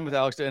was done with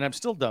Alex, and I'm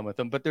still done with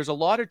him, but there's a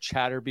lot of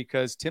chatter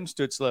because Tim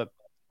Stützle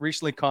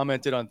recently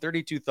commented on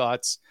 32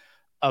 Thoughts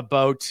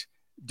about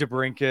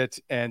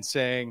DeBrincat and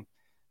saying,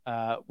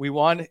 we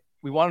want him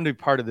to be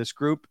part of this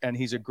group, and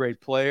he's a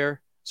great player.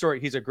 Sorry,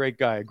 he's a great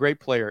guy, a great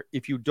player.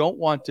 If you don't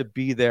want to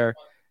be there,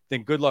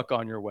 then good luck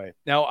on your way.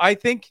 Now, I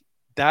think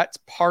that's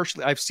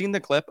partially, I've seen the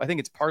clip. I think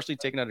it's partially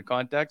taken out of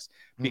context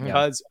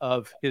because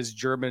of his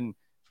German,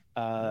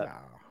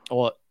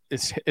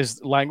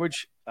 his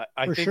language.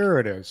 I think,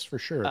 it is. For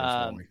sure it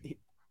is.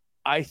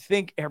 I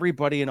think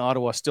everybody in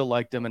Ottawa still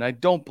liked him, and I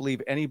don't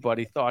believe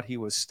anybody thought he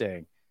was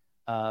staying.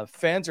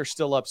 Fans are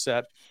still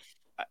upset.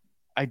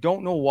 I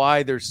don't know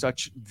why there's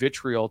such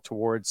vitriol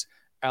towards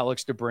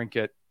Alex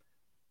DeBrincat,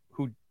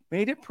 who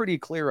made it pretty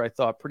clear, I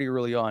thought, pretty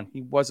early on,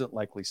 he wasn't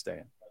likely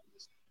staying.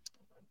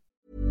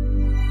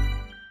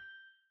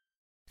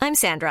 I'm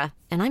Sandra,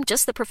 and I'm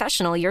just the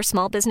professional your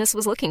small business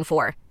was looking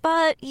for.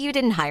 But you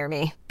didn't hire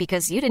me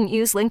because you didn't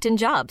use LinkedIn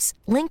Jobs.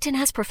 LinkedIn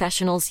has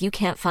professionals you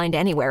can't find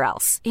anywhere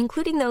else,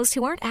 including those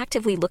who aren't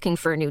actively looking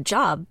for a new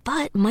job,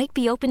 but might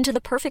be open to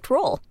the perfect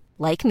role,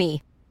 like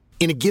me.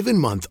 In a given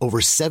month, over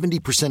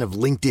 70% of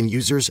LinkedIn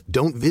users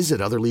don't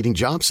visit other leading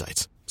job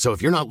sites. So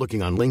if you're not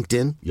looking on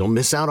LinkedIn, you'll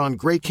miss out on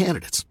great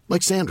candidates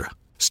like Sandra.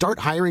 Start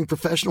hiring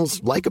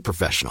professionals like a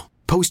professional.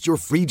 Post your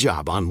free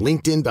job on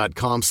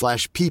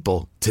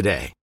linkedin.com/people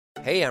today.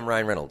 Hey, I'm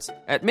Ryan Reynolds.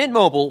 At Mint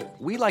Mobile,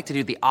 we like to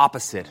do the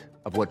opposite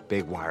of what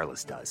Big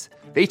Wireless does.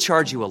 They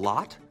charge you a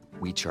lot,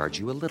 we charge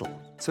you a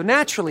little. So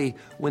naturally,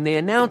 when they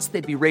announced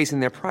they'd be raising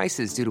their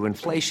prices due to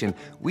inflation,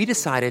 we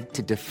decided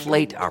to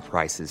deflate our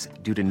prices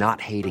due to not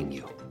hating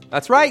you.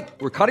 That's right.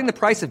 We're cutting the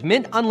price of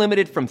Mint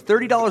Unlimited from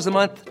 $30 a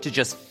month to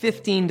just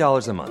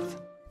 $15 a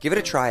month. Give it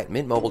a try at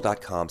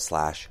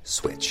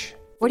mintmobile.com/switch.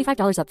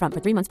 $45 up front for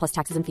 3 months plus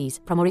taxes and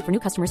fees. Promo rate for new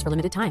customers for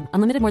limited time.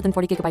 Unlimited more than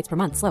 40 gigabytes per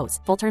month. Slows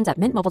full terms at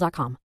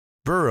mintmobile.com.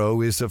 Burrow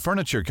is a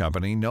furniture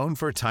company known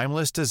for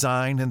timeless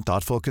design and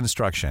thoughtful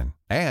construction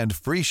and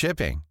free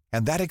shipping.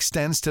 And that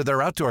extends to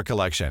their outdoor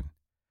collection.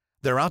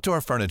 Their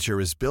outdoor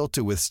furniture is built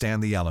to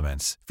withstand the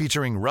elements,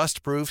 featuring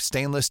rust-proof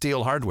stainless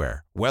steel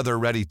hardware,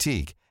 weather-ready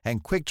teak,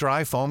 and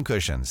quick-dry foam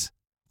cushions.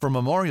 For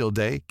Memorial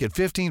Day, get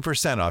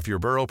 15% off your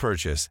Burrow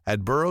purchase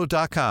at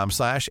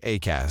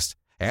burrow.com/acast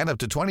and up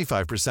to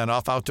 25%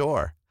 off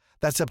outdoor.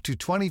 That's up to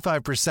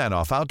 25%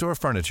 off outdoor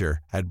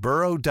furniture at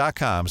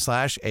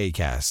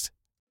burrow.com/acast.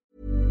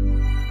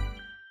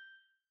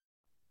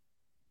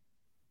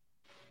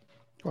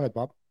 Go ahead,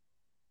 Bob.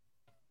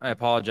 I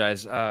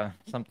apologize.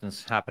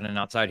 Something's happening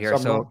outside here.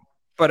 To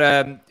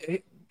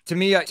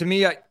me,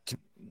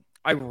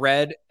 I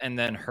read and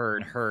then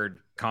heard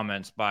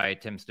comments by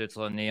Tim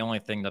Stützle, and the only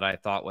thing that I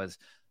thought was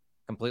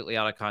completely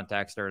out of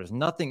context. There is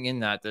nothing in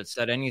that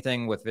said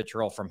anything with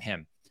vitriol from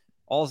him.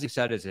 All he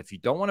said is, if you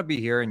don't want to be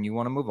here and you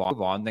want to move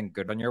on, then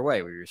good on your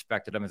way. We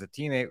respected him as a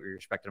teammate. We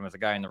respected him as a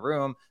guy in the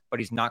room,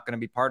 but he's not going to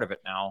be part of it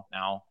now.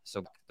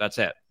 So that's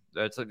it.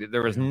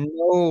 There was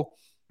no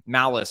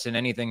malice in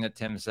anything that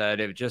Tim said.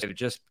 It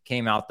just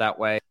came out that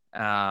way.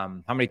 How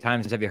many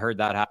times have you heard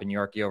that happen,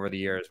 Yorkie, over the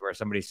years, where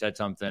somebody said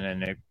something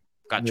and it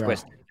got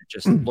twisted? It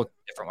just looked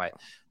a different way.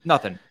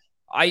 Nothing.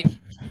 To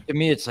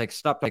me, it's like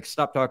stop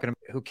talking.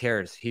 Who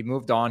cares? He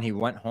moved on. He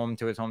went home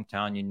to his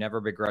hometown. You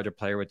never begrudge a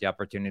player with the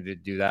opportunity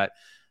to do that.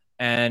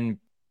 And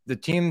the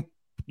team,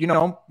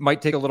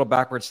 might take a little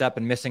backward step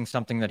in missing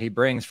something that he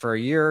brings for a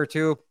year or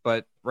two.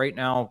 But right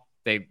now,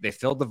 they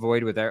filled the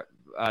void with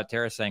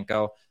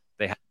Tarasenko.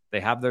 They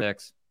have their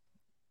picks.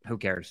 Who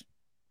cares?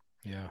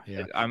 Yeah.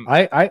 I'm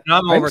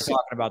over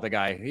talking about the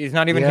guy. He's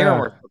not even here.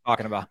 We're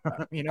talking about.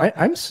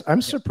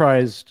 I'm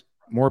surprised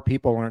more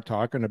people aren't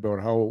talking about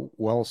how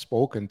well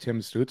spoken Tim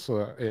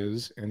Stützle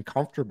is and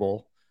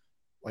comfortable,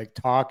 like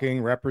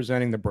talking,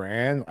 representing the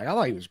brand. I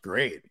thought he was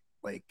great.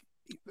 Like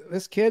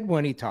this kid,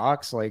 when he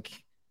talks, like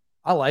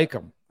I like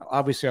him.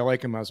 Obviously, I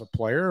like him as a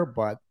player,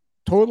 but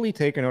totally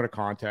taken out of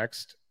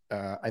context.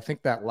 I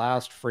think that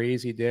last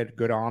phrase he did,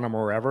 "Good on him,"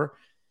 or whatever.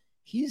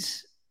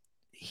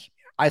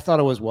 I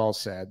thought it was well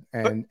said.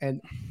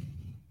 And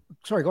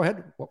sorry, go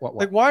ahead. What?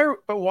 Like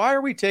why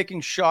are we taking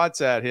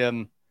shots at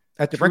him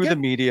through the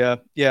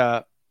media?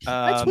 Yeah.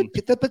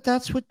 But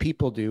that's what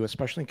people do,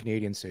 especially in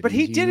Canadian cities. But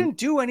he didn't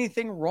do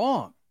anything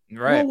wrong.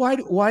 Right.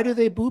 Well, why do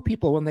they boo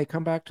people when they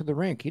come back to the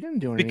rink? He didn't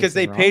do anything because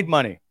they wrong. paid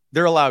money.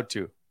 They're allowed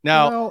to.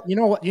 Now, well, you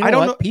know what? I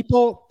don't know.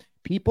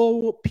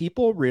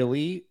 People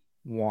really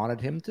wanted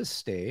him to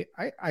stay.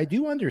 I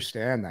do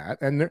understand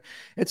that, and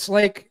it's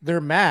like they're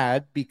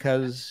mad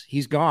because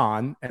he's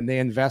gone, and they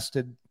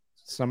invested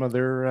some of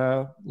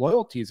their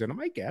loyalties in him.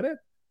 I get it.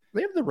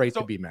 They have the right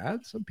to be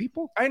mad. Some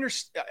people. I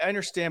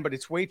understand, but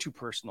it's way too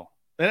personal.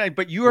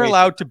 But you are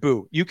allowed to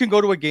boo. You can go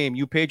to a game.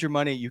 You paid your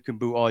money. You can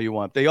boo all you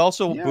want. They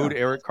also booed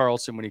Erik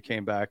Karlsson when he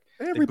came back.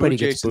 Everybody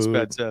gets Jason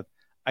booed. Spezza.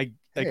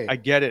 I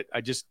get it.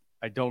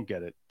 I don't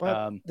get it.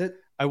 But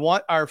I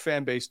want our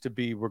fan base to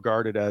be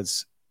regarded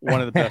as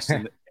one of the best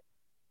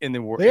in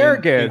the world. They're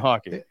good in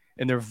hockey,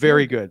 and they're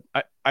very good.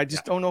 I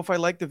just don't know if I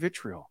like the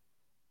vitriol.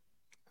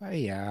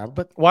 Yeah,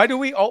 but why do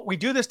we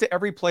do this to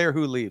every player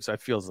who leaves? I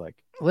feels like.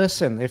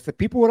 Listen, if the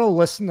people would have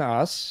listened to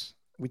us,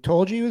 we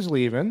told you he was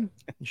leaving.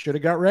 You should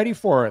have got ready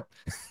for it.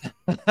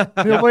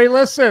 Nobody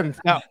listened.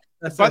 Now,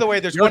 by the way,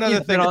 there's one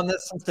other thing on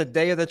this since the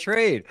day of the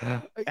trade.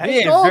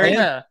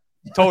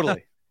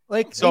 Totally.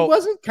 Like, he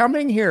wasn't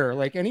coming here.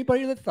 Like,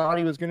 anybody that thought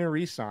he was going to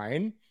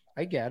resign,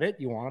 I get it.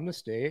 You want him to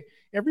stay.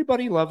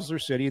 Everybody loves their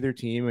city, their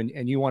team,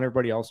 and you want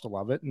everybody else to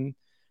love it. And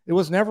it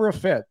was never a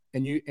fit.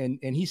 And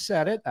he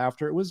said it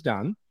after it was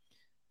done.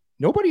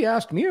 Nobody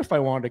asked me if I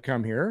wanted to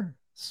come here.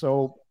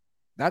 So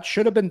that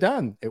should have been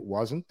done. It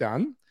wasn't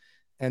done.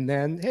 And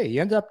then, hey,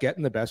 you end up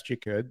getting the best you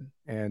could,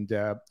 and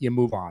you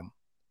move on.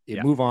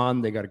 Move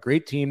on. They got a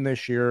great team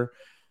this year.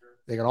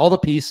 They got all the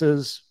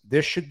pieces.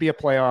 This should be a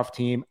playoff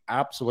team.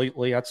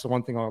 Absolutely. That's the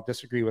one thing I'll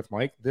disagree with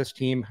Mike. This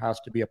team has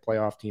to be a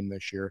playoff team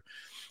this year.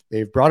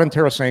 They've brought in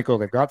Tarasenko.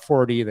 They've got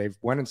 40. They've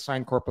went and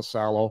signed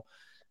Korpisalo.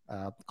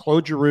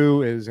 Claude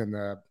Giroux is in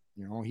the,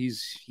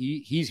 he's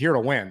here to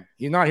win.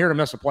 He's not here to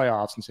miss the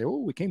playoffs and say, oh,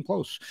 we came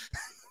close.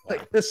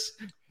 Like this,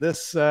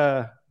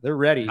 they're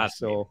ready.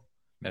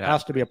 It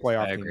has to be a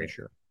playoff team this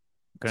year.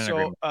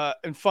 So,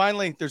 and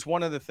finally, there's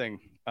one other thing.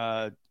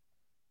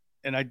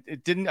 And I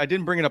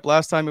didn't bring it up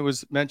last time it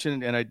was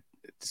mentioned, and I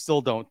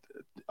still don't.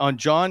 On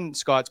John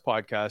Scott's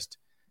podcast,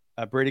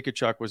 Brady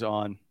Tkachuk was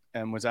on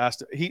and was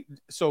asked.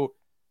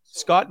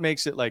 Scott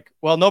makes it like,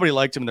 well, nobody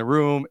liked him in the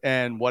room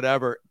and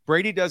whatever.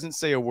 Brady doesn't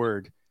say a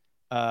word.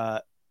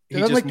 He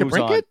just like moves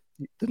on.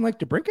 Didn't like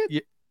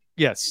DeBrincat?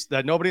 Yes,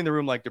 that nobody in the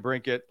room liked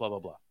DeBrincat. Blah blah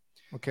blah.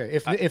 Okay,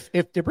 if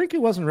DeBrincat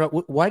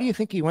wasn't, why do you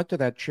think he went to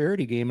that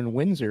charity game in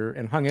Windsor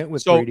and hung out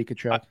with Brady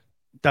Tkachuk?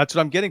 That's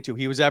what I'm getting to.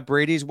 He was at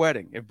Brady's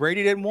wedding. If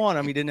Brady didn't want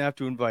him, he didn't have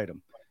to invite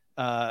him.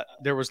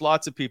 There was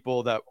lots of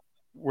people that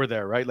were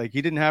there, right? Like,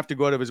 he didn't have to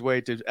go out of his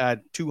way to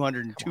add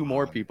 202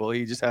 more people.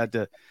 He just had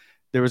to.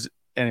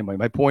 Anyway,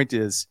 my point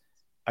is,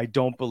 I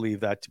don't believe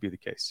that to be the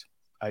case.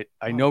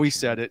 I know he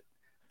said it.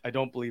 I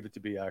don't believe it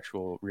to be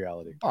actual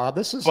reality.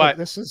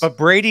 But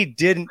Brady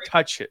didn't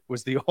touch it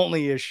was the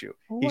only issue.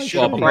 He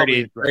should have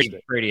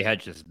Brady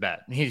hedged his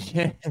bet. He's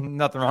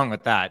nothing wrong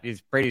with that.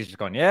 Brady's just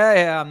going,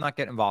 yeah, I'm not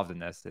getting involved in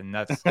this, and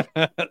that's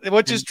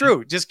which is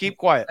true. Just keep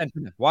quiet.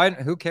 And why?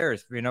 Who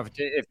cares?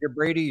 If you're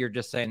Brady, you're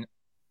just saying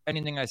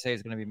anything I say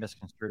is going to be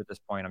misconstrued at this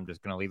point. I'm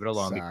just going to leave it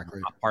alone. Exactly. Because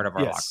I'm not part of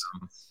our locker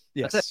room.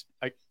 Yes,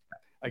 I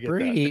get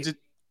Brady. that.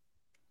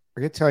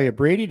 I can tell you,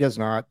 Brady does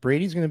not.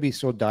 Brady's going to be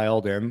so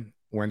dialed in.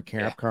 When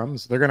camp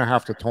comes, they're going to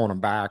have to tone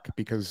him back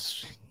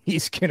because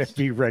he's going to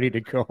be ready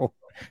to go.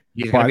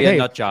 He's going to be a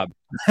nut job.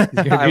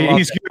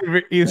 He's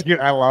good.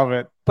 I love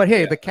it. But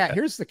hey, the cat.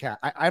 Here's the cat.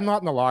 I'm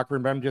not in the locker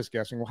room, but I'm just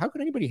guessing. Well, how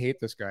could anybody hate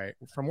this guy?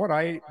 From what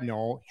I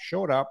know,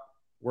 showed up,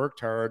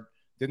 worked hard,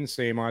 didn't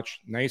say much.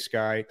 Nice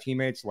guy.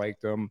 Teammates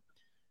liked him.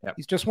 Yep.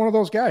 He's just one of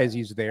those guys.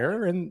 He's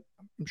there, and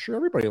I'm sure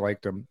everybody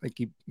liked him. Like,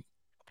 he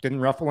didn't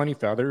ruffle any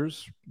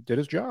feathers. Did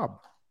his job.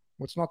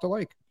 What's not to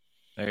like?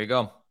 There you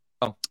go.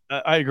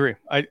 I agree.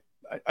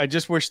 I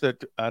just wish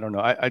that, I don't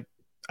know.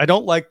 I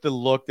don't like the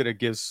look that it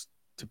gives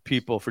to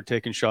people for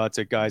taking shots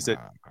at guys that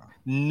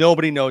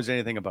nobody knows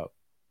anything about.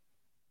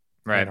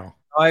 Right.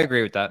 I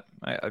agree with that.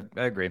 I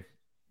agree.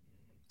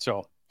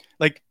 So,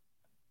 like,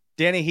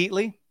 Danny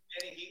Heatley,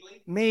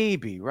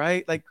 maybe,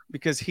 right? Like,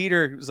 because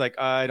Heater was like,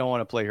 I don't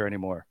want to play here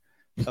anymore.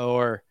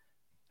 Or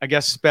I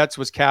guess Spetz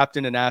was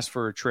captain and asked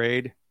for a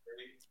trade.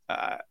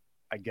 I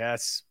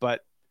guess,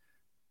 but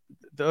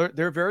there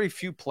are very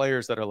few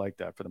players that are like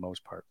that for the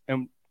most part.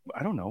 And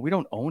I don't know. We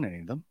don't own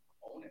any of them.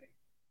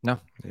 No.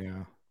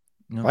 Yeah.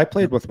 No. I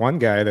played with one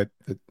guy that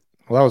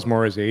was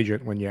more his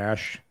agent when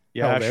Yash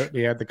held out.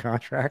 He had the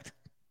contract.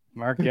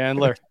 Mark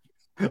Gandler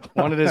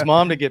wanted his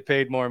mom to get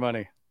paid more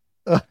money.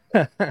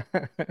 I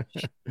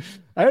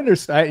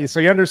understand. So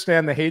you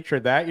understand the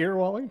hatred that year,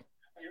 Wally?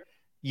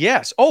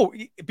 Yes. Oh,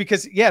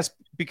 because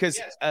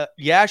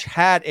Yash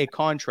had a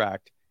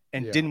contract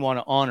and didn't want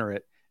to honor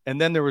it. And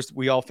then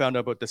we all found out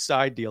about the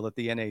side deal at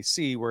the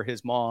NAC where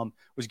his mom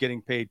was getting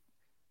paid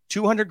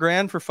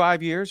 $200,000 for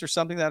 5 years or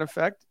something to that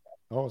effect.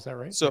 Oh, is that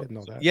right? So I didn't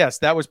know that. Yes,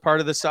 that was part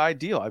of the side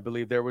deal. I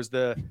believe there was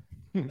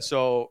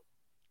so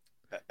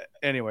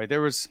anyway, it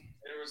was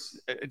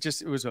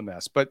a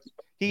mess, but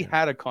he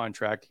had a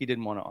contract. He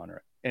didn't want to honor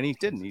it. and he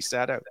didn't. He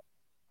sat out.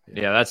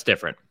 Yeah, that's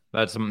different.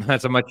 That's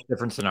a much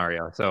different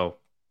scenario. So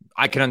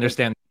I can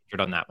understand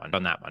on that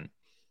one.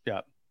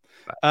 Yeah.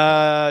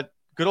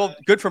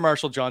 Good for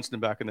Marshall Johnston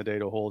back in the day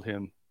to hold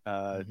him.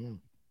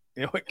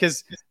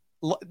 Because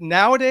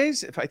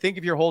nowadays,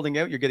 if you're holding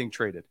out, you're getting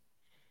traded.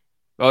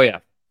 Oh yeah,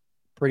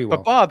 pretty well.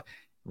 But Bob,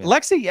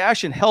 Alexei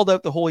Yashin held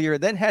out the whole year,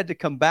 then had to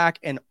come back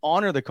and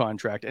honor the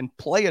contract and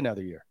play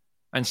another year.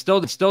 And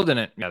still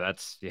didn't. Yeah,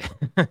 that's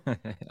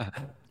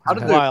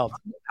wild.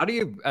 How do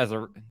you,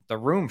 the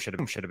room should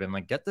have been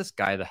like, get this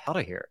guy the hell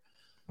out of here.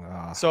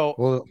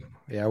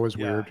 It was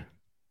weird.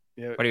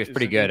 Yeah, but he was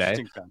pretty good, eh?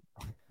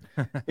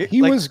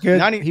 He was good.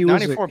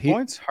 94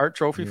 points, Hart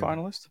Trophy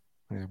finalist.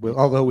 Yeah,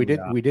 although we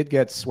did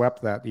get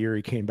swept that year,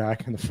 he came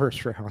back in the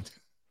first round.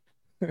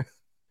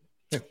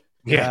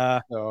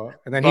 So,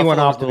 and then he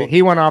went off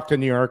to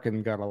New York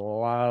and got a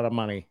lot of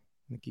money.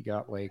 I think he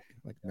got like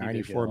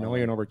 94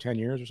 million over 10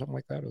 years or something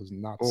like that. It was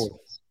nuts. Oh.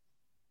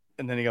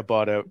 And then he got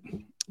bought out.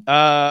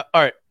 All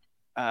right.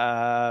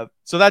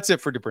 So that's it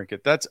for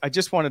DeBrincat. I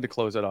just wanted to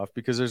close that off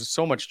because there's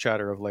so much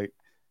chatter of late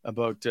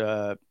about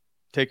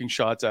taking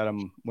shots at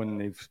him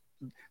when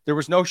there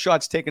was no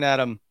shots taken at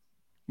him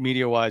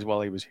media wise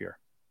while he was here.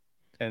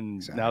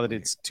 And now that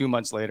it's 2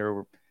 months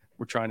later,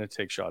 we're trying to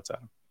take shots at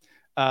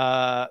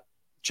him.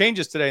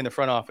 Changes today in the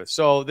front office.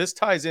 So this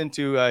ties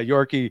into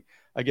Yorkie,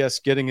 I guess,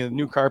 getting a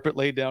new carpet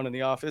laid down in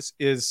the office.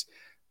 It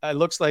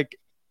looks like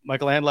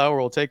Michael Andlauer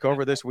will take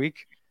over this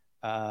week.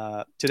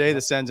 Today,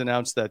 the Sens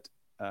announced that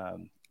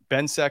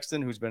Ben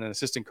Sexton, who's been an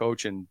assistant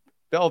coach in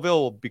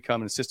Belleville, will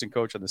become an assistant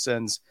coach on the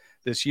Sens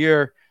this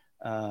year.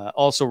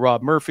 Also,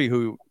 Rob Murphy,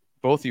 who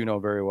both of you know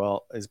very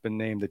well, has been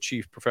named the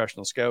chief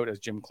professional scout as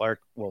Jim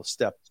Clark will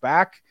step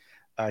back.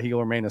 He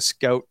will remain a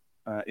scout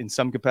in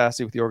some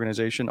capacity with the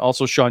organization.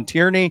 Also, Sean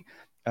Tierney,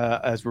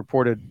 as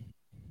reported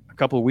a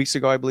couple of weeks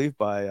ago, I believe,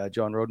 by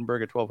John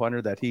Rodenberg at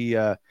 1200, that he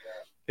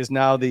is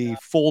now the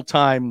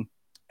full-time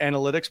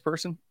analytics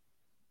person.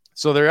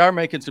 So they are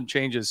making some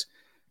changes.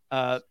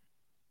 I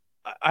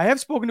have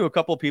spoken to a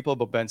couple of people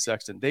about Ben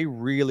Sexton. They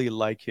really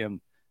like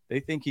him. They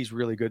think he's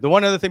really good. The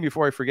one other thing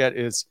before I forget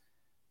is,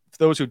 for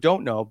those who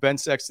don't know, Ben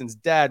Sexton's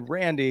dad,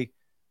 Randy,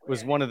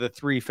 was one of the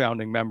 3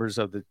 founding members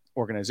of the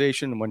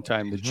organization. One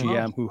time the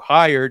GM who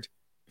hired,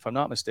 if I'm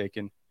not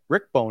mistaken,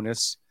 Rick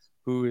Bowness,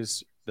 who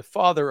is the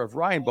father of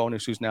Ryan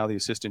Bowness, who's now the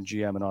assistant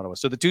GM in Ottawa.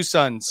 So the 2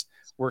 sons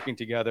working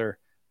together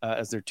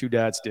as their 2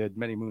 dads did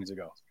many moons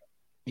ago.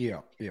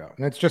 Yeah. And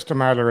it's just a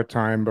matter of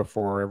time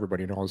before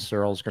everybody knows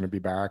Cyril's going to be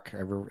back.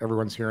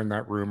 Everyone's hearing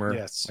that rumor.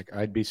 Yes. Like,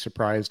 I'd be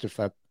surprised if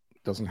that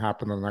doesn't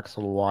happen in the next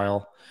little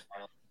while.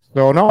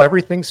 So, no,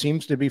 everything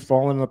seems to be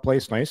falling into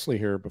place nicely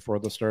here before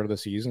the start of the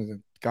season. It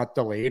got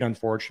delayed,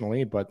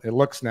 unfortunately, but it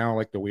looks now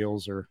like the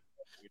wheels are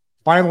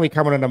finally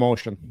coming into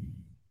motion.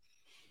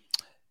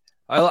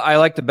 I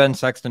like the Ben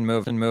Sexton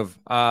move.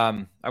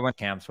 I went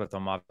camps with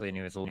him, obviously, and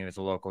he was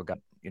a local guy,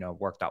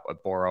 worked out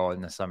with Boro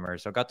in the summer.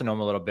 So got to know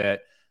him a little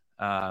bit.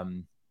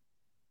 Had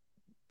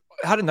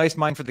a nice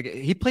mind for the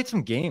game. He played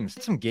some games,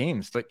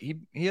 but he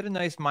had a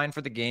nice mind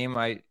for the game.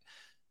 It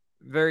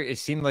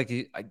seemed like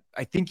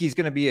I think he's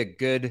going to be a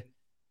good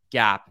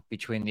gap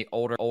between the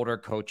older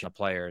coach and the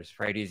players,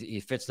 right? He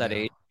fits that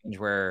age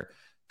where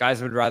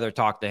guys would rather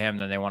talk to him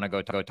than they want to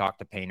go talk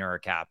to Painter or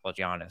Cap. Let's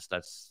be honest.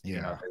 That's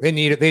they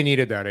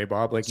needed that,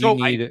 Bob? Like,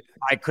 so I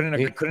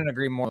couldn't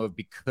agree more,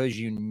 because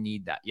you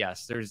need that.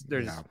 Yes, there's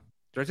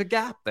a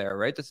gap there,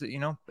 right? That's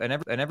and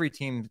every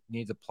team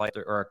needs a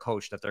player or a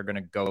coach that they're going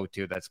to go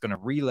to that's going to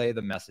relay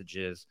the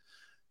messages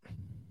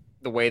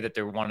the way that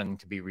they're wanting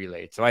to be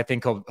relayed. So I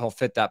think he'll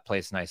fit that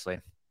place nicely.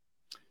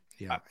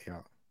 Yeah.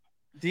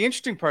 The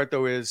interesting part,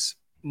 though, is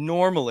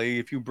normally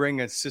if you bring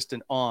an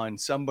assistant on,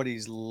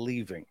 somebody's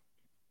leaving.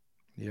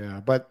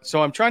 Yeah, but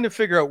so I'm trying to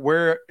figure out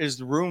where is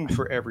the room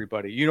for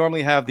everybody. You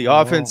normally have the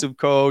offensive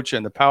coach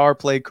and the power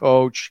play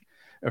coach,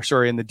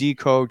 and the D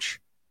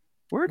coach.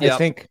 Where do you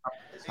think?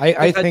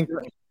 I think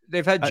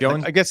they've had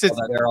Jones. I guess it's.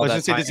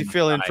 Does he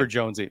fill in for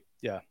Jonesy?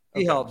 Yeah,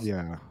 he helps.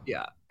 Yeah.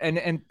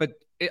 But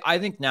I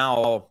think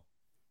now,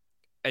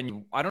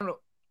 and I don't know.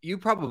 You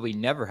probably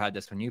never had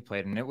this when you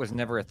played, and it was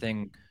never a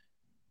thing.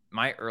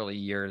 My early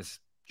years,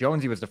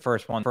 Jonesy was the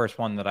first one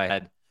that I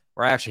had,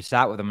 where I actually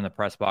sat with him in the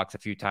press box a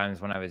few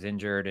times when I was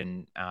injured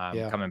and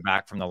coming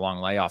back from the long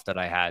layoff that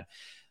I had.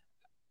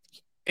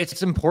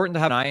 It's important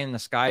to have an eye in the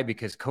sky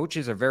because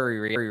coaches are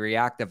very, very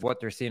reactive to what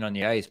they're seeing on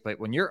the ice. But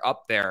when you're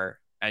up there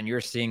and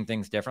you're seeing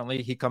things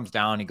differently, he comes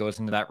down, he goes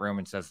into that room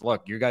and says,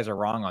 look, you guys are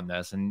wrong on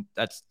this. And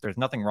there's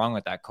nothing wrong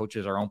with that.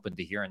 Coaches are open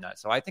to hearing that.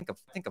 So I think of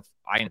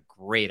a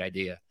great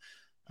idea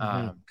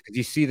because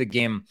you see the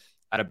game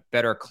at a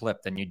better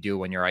clip than you do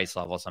when you're ice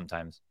level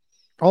sometimes.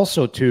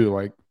 Also, too,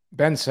 like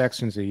Ben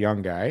Sexton's a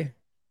young guy.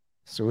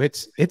 So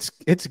it's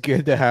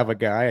good to have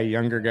a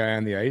younger guy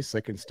on the ice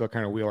that can still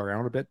kind of wheel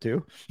around a bit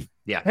too.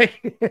 Yeah. Ag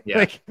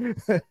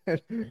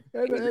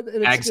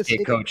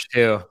State coach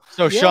too.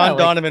 So Sean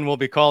Donovan will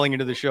be calling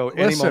into the show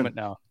any moment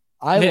now.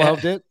 I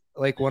loved it.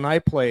 Like when I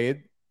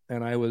played,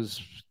 and I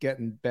was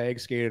getting bag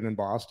skated in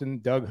Boston,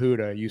 Doug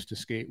Huda used to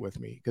skate with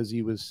me because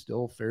he was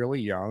still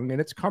fairly young, and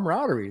it's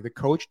camaraderie. The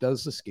coach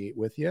does the skate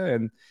with you,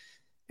 and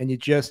you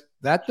just,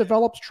 that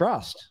develops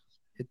trust.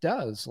 It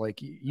does. Like,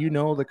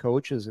 the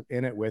coach is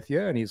in it with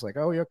you, and he's like,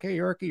 oh, okay,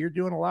 Yorkie, you're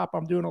doing a lap,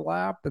 I'm doing a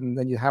lap. And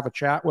then you have a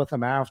chat with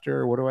him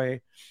after.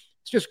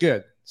 It's just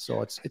good.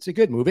 So it's a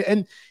good move.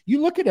 And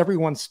you look at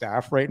everyone's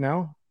staff right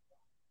now,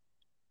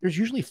 there's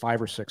usually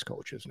 5 or 6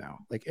 coaches now.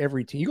 Like,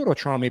 every team, you go to a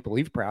Toronto Maple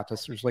Leaf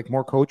practice, there's like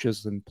more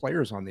coaches than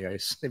players on the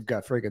ice. They've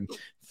got friggin'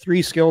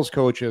 3 skills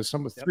coaches,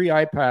 some with 3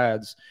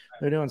 iPads.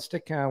 They're doing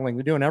stick handling.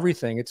 They're doing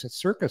everything. It's a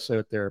circus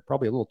out there,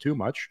 probably a little too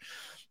much.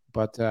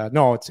 But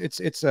no,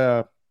 it's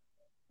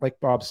like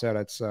Bob said,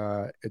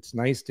 it's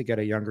nice to get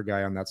a younger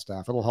guy on that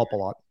staff. It'll help a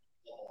lot.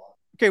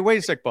 Okay, wait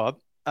a sec, Bob.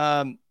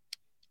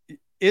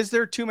 Is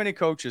there too many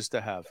coaches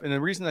to have? And the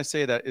reason I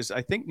say that is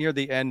I think near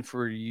the end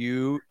for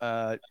you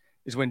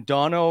is when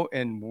Dono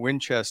and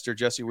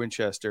Jesse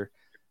Winchester,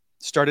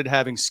 started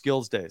having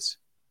skills days.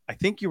 I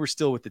think you were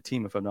still with the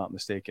team, if I'm not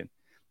mistaken.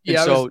 And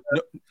yeah.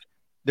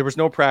 There was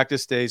no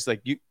practice days.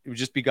 Like, it would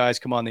just be guys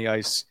come on the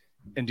ice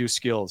and do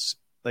skills.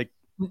 Like,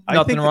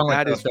 I think wrong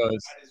that with is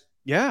those.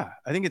 Yeah,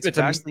 I think it's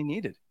vastly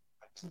needed.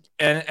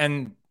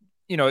 And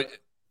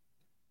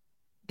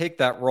take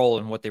that role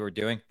in what they were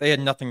doing. They had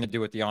nothing to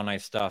do with the on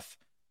ice stuff.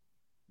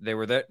 They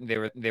were there.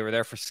 They were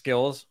there for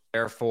skills.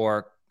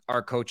 Therefore,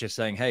 our coach is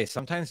saying, hey,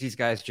 sometimes these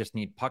guys just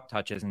need puck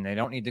touches, and they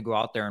don't need to go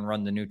out there and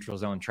run the neutral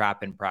zone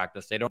trap in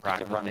practice. They don't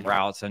practice running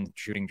routes and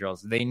shooting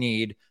drills. They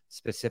need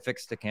specific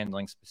stick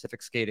handling,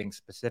 specific skating,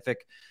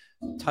 specific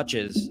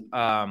touches,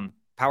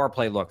 power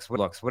play looks,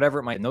 whatever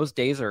it might. And those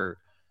days are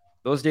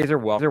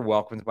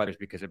welcome to players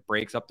because it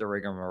breaks up the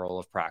rigmarole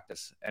of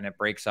practice, and it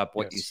breaks up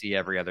what you see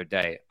every other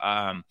day.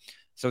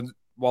 So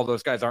while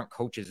those guys aren't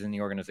coaches in the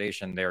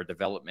organization, they're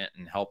development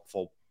and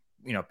helpful,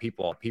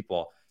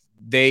 people.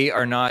 They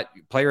are not,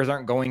 players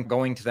aren't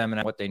going to them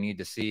and what they need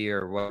to see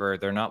or whatever.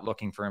 They're not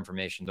looking for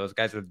information. Those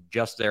guys are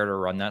just there to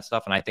run that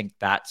stuff. And I think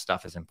that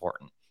stuff is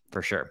important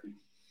for sure.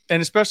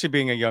 And especially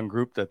being a young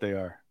group that they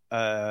are,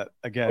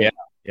 again.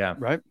 Yeah.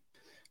 Right.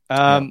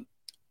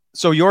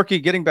 So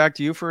Yorkie, getting back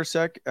to you for a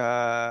sec.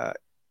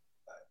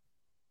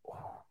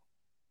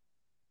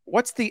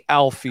 What's the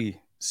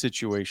Alfie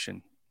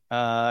situation?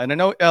 And I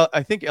know,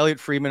 I think Elliot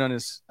Friedman on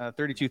his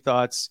 32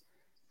 Thoughts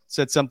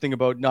said something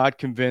about not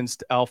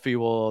convinced Alfie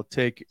will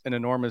take an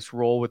enormous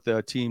role with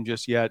the team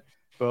just yet,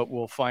 but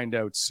we'll find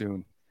out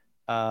soon.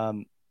 I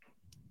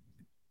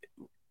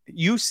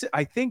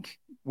think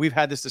we've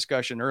had this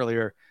discussion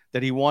earlier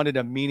that he wanted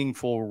a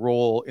meaningful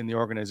role in the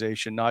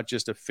organization, not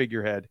just a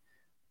figurehead.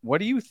 What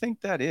do you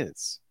think that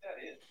is?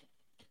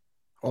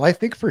 Well, I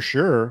think for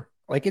sure,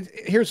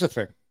 here's the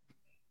thing.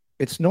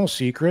 It's no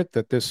secret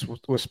that this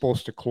was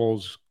supposed to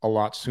close a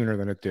lot sooner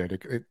than it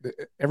did.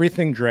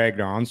 Everything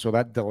dragged on, so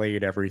that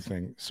delayed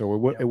everything.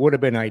 So it would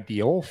have been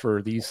ideal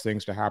for these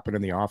things to happen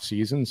in the off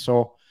season.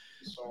 So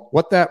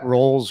what that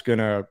role is going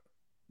to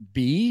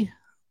be,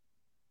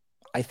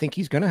 I think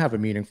he's going to have a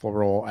meaningful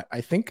role.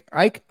 I think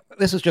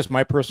this is just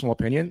my personal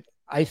opinion.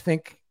 I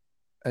think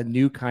a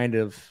new kind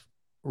of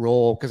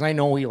role, because I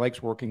know he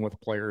likes working with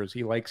players.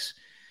 He likes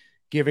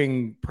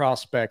giving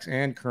prospects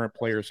and current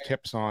players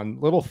tips on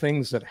little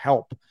things that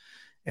help.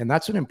 And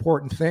that's an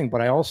important thing.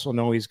 But I also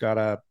know he's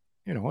got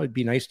it'd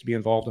be nice to be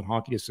involved in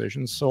hockey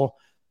decisions. So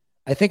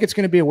I think it's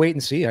going to be a wait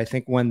and see. I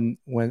think when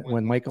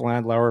Michael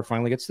Landauer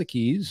finally gets the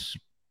keys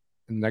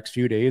in the next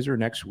few days or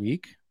next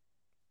week,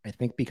 I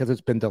think because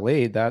it's been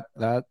delayed,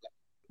 that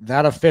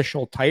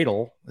official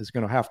title is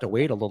going to have to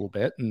wait a little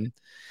bit and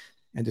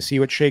to see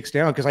what shakes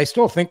down. Because I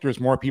still think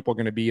there's more people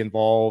going to be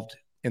involved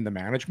in the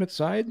management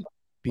side,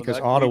 because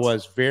Ottawa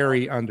is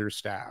very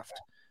understaffed.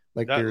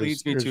 That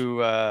leads me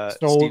to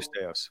Steve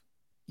Staios.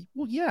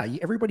 Well, yeah,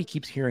 everybody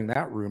keeps hearing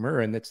that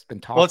rumor, and it's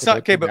been talked about. Well, it's not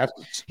okay, but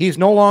he's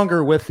no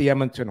longer with the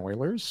Edmonton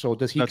Oilers. So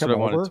does he come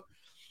over? To...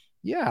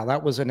 Yeah,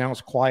 that was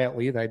announced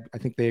quietly. I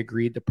think they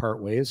agreed to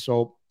part ways.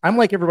 So I'm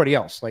like everybody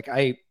else.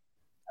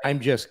 I'm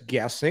just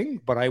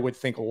guessing, but I would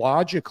think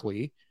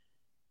logically,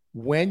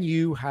 when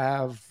you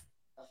have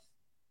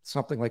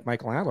something like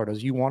Michael Landauer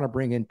does, you want to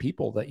bring in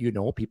people that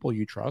people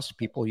you trust,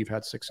 people you've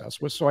had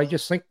success with. So I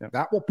just think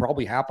that will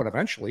probably happen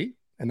eventually.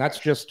 And that's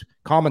just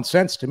common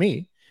sense to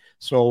me.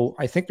 So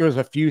I think there's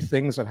a few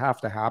things that have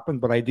to happen,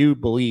 but I do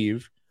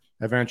believe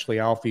eventually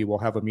Alfie will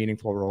have a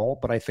meaningful role.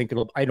 But I think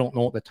I don't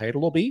know what the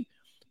title will be,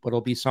 but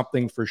it'll be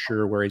something for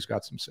sure where he's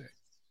got some say.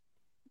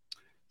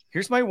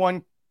 Here's my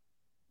one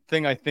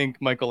thing I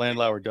think Michael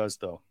Landauer does,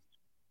 though.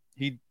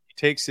 He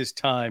takes his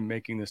time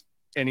making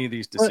any of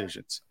these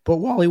decisions. But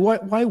Wally,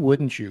 why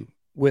wouldn't you?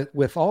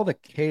 With all the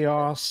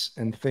chaos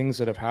and things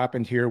that have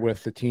happened here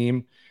with the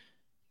team,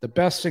 the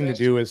best thing to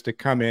do is to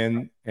come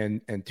in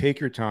and take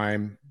your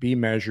time, be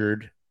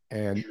measured,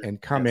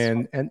 and come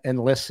in and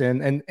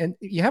listen. And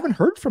you haven't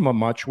heard from him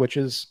much, which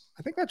is,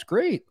 I think that's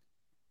great.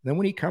 Then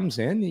when he comes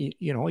in,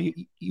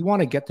 you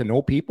want to get to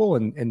know people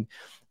and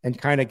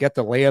kind of get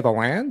the lay of the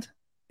land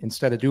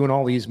instead of doing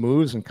all these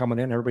moves and coming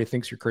in. Everybody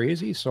thinks you're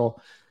crazy. So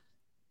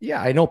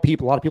Yeah, I know a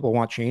lot of people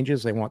want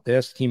changes. They want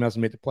this. The team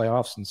hasn't made the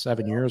playoffs in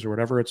 7 years or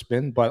whatever it's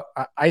been. But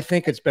I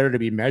think it's better to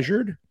be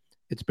measured.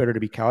 It's better to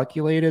be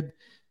calculated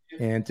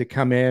and to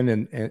come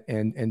in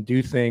and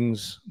do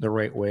things the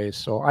right way.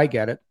 So I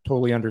get it.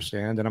 Totally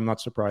understand. And I'm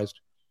not surprised.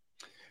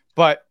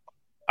 But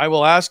I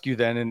will ask you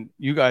then, and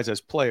you guys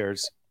as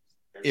players,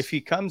 if he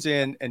comes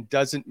in and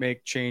doesn't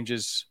make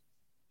changes,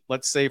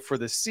 let's say for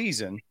the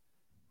season,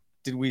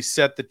 did we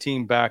set the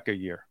team back a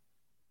year?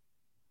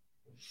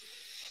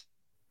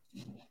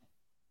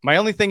 My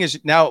only thing is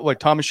now,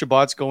 Thomas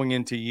Chabot's going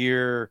into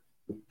year,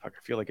 I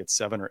feel like it's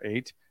 7 or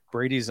 8.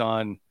 Brady's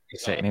on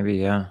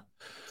maybe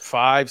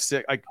 5,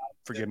 6.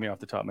 Forgive me off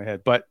the top of my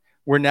head, but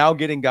we're now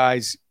getting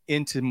guys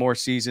into more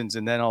seasons,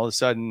 and then all of a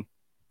sudden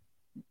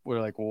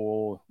we're like,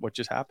 "Well, what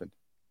just happened?"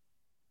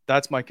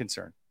 That's my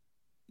concern.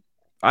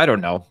 I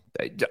don't know.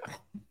 I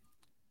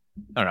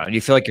don't know. Do you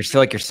feel like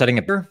you're setting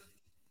it up?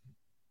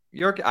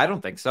 York, I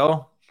don't think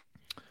so.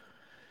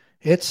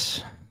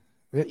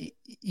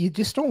 You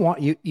just don't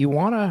want you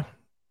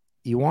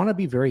want to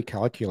be very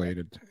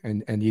calculated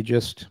and you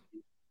just,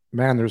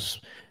 man,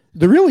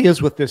 there really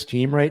is with this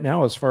team right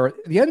now, as far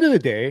at the end of the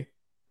day,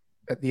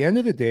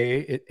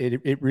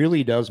 it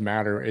really does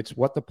matter. It's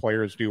what the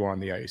players do on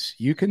the ice.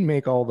 You can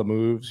make all the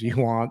moves you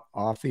want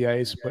off the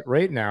ice, but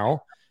right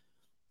now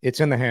it's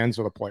in the hands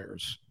of the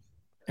players.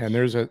 And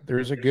there's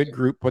a good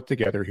group put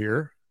together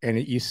here,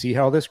 and you see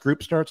how this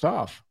group starts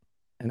off.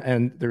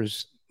 And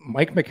there's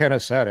Mike McKenna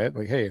said it,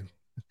 like, hey,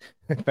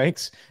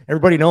 thanks.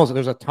 Everybody knows that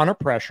there's a ton of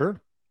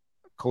pressure,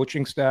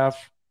 coaching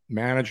staff,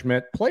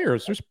 management,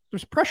 players.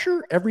 There's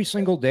pressure every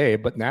single day,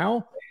 but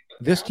now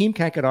this team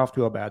can't get off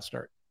to a bad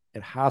start.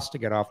 It has to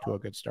get off to a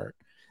good start.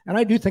 And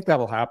I do think that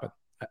will happen.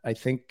 I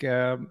think,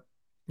 the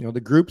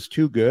group's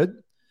too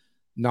good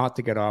not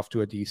to get off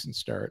to a decent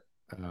start.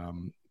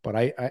 But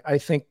I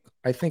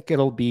think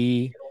it'll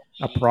be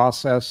a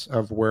process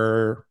of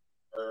where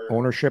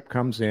ownership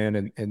comes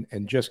in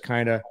and just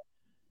kind of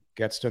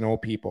gets to know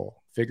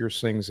people,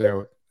 figures things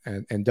out,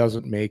 and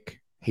doesn't make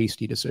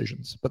hasty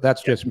decisions. But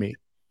that's just me.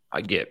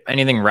 I get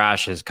anything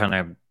rash is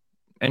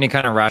any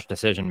kind of rash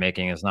decision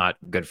making is not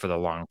good for the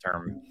long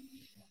term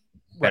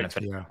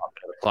benefit of the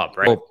club,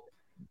 right?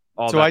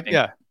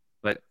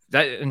 But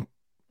that, and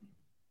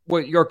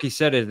what Yorkie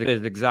said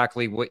is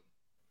exactly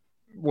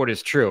what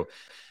is true.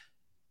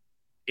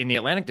 In the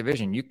Atlantic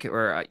Division, you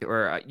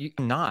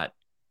cannot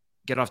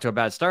get off to a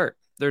bad start.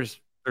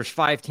 There's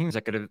 5 teams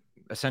that could have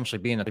essentially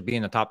be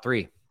in the top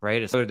 3,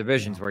 right? It's other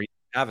divisions where you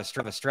have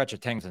a stretch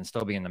of teams and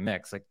still be in the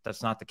mix. Like,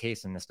 that's not the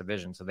case in this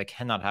division, so they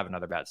cannot have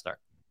another bad start.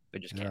 They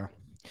just can't.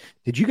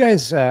 Did you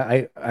guys?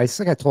 I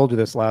think I told you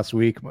this last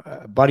week,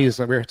 buddies.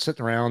 We were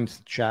sitting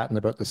around chatting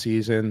about the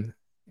season,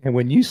 and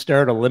when you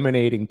start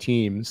eliminating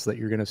teams that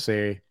you're going to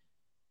say,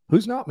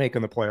 who's not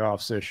making the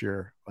playoffs this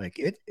year? Like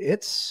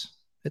it's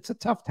a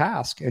tough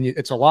task, and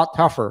it's a lot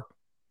tougher.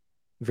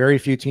 Very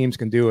few teams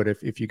can do it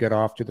if you get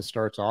off to the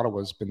starts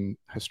Ottawa's been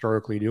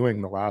historically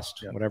doing the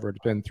last whatever it's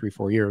been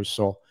 3-4 years.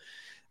 So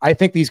I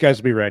think these guys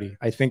will be ready.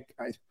 I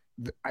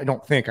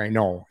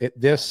know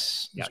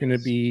this is going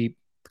to be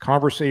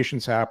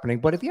conversations happening,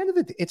 but at the end of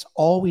the day, it's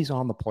always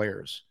on the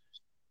players.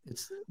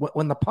 It's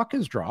when the puck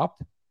is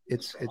dropped,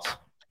 it's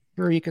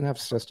sure you can have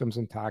systems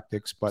and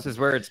tactics, but this is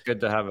where it's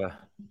good to have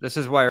this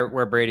is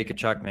where Brady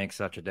Tkachuk makes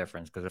such a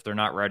difference, because if they're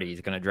not ready,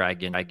 he's going to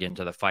drag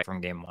into the fight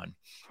from game 1.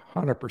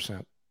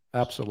 100%.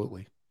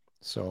 Absolutely.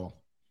 So,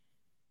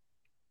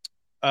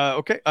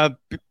 okay.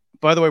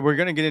 By the way, we're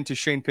going to get into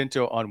Shane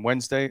Pinto on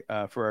Wednesday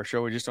for our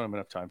show. We just don't have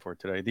enough time for it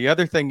today. The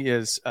other thing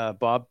is,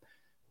 Bob,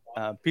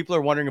 people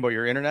are wondering about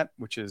your internet,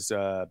 which is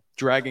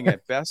dragging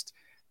at best.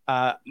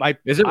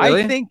 Is it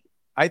really?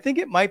 I think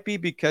it might be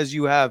because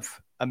you have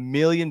 1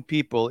 million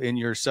people in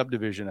your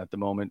subdivision at the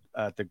moment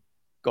at the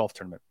golf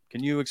tournament.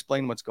 Can you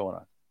explain what's going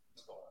on?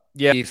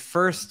 Yeah, the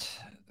first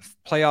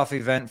playoff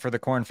event for the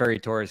Corn Ferry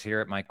Tours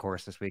here at my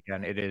course this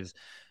weekend. It is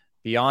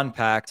beyond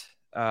packed.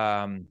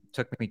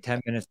 Took me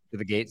 10 minutes to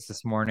the gates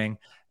this morning,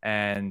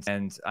 and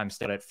I'm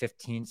still at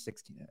 15,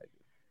 16,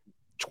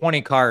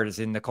 20 cars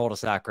in the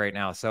cul-de-sac right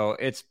now. So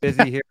it's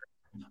busy here.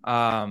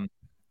 I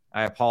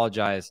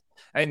apologize.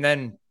 And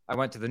then I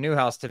went to the new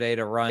house today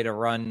to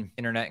run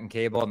internet and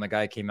cable, and the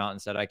guy came out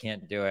and said, I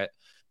can't do it.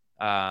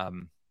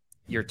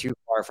 You're too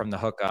far from the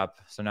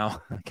hookup. So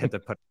now I get to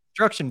put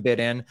construction bid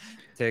in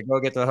to go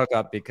get the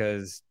hookup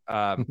because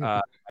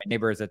my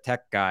neighbor is a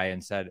tech guy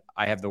and said,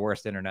 I have the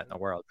worst internet in the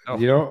world.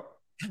 So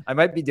I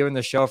might be doing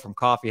the show from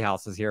coffee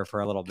houses here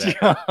for a little bit.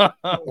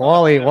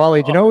 Wally,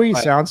 do you know who he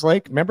sounds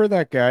like? Remember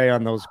that guy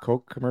on those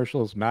Coke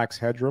commercials, Max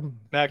Headroom?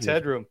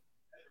 Headroom.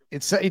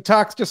 He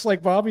talks just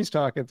like Bobby's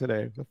talking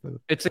today.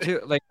 It's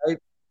like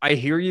I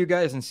hear you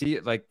guys and see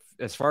it. Like,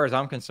 as far as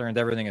I'm concerned,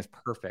 everything is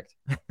perfect.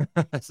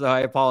 So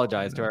I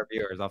apologize to our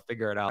viewers. I'll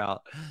figure it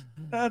out.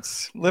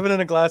 That's living in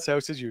a glass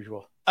house as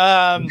usual.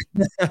 All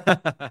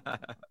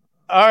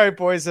right,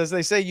 boys. As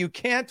they say, you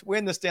can't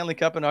win the Stanley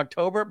Cup in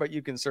October, but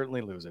you can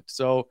certainly lose it.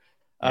 So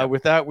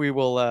with that, we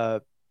will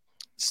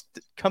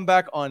come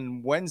back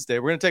on Wednesday.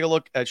 We're going to take a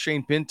look at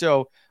Shane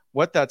Pinto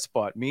what that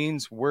spot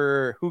means,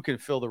 who can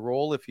fill the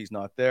role if he's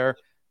not there.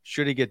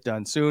 Should he get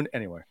done soon?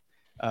 Anyway,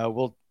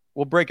 we'll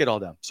break it all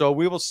down. So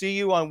we will see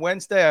you on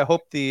Wednesday. I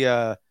hope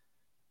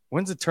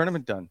when's the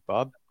tournament done,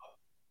 Bob?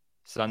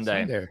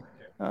 Sunday.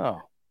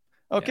 Oh,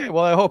 okay. Yeah.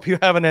 Well, I hope you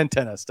have an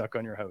antenna stuck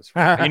on your house.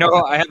 You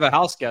know, I have a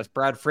house guest.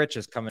 Brad Fritch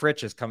is coming.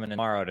 Fritch is coming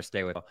tomorrow to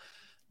stay with us.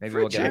 Maybe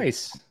we'll get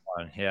nice.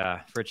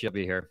 Yeah, Fritch will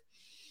be here.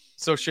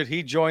 So should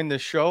he join the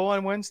show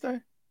on Wednesday?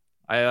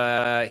 He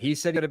said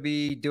he's going to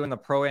be doing the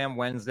Pro-Am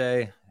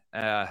Wednesday.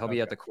 He'll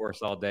be at the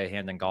course all day,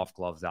 handing golf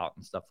gloves out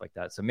and stuff like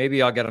that. So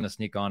maybe I'll get him to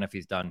sneak on if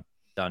he's done.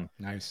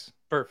 Nice.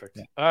 Perfect.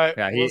 Yeah. All right.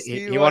 Yeah,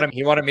 he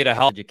wanted me to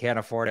help. You can't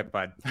afford it,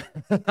 but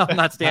I'm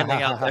not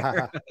standing out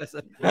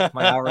there.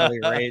 My hourly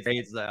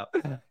rate's out.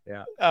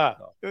 Yeah.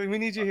 We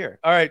need you here.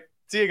 All right.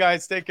 See you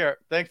guys. Take care.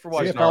 Thanks for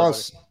watching. See you,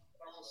 fellas.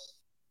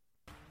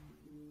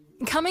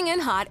 Coming in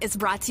Hot is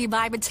brought to you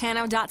by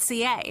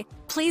Botano.ca.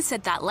 Please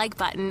hit that like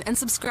button and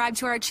subscribe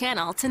to our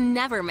channel to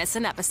never miss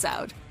an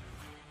episode.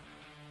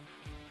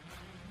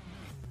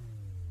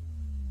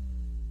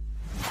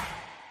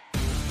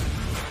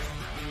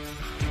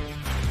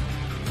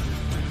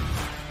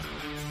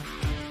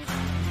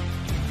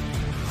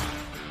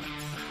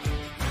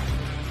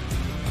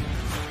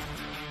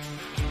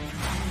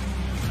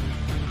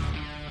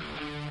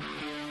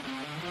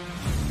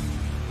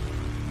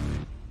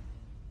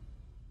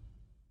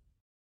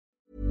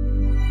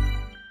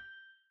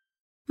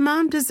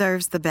 Mom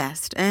deserves the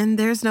best, and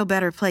there's no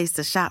better place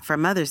to shop for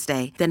Mother's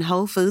Day than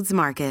Whole Foods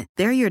Market.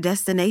 They're your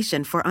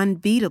destination for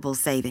unbeatable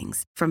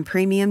savings, from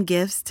premium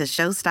gifts to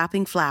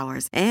show-stopping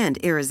flowers and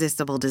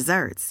irresistible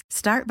desserts.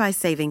 Start by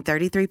saving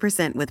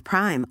 33% with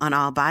Prime on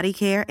all body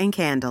care and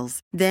candles.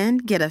 Then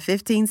get a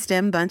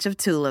 15-stem bunch of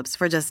tulips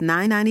for just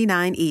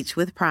 $9.99 each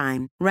with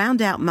Prime.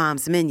 Round out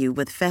Mom's menu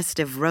with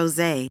festive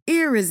rosé,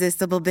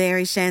 irresistible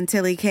berry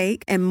chantilly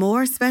cake, and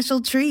more special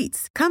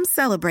treats. Come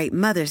celebrate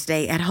Mother's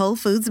Day at Whole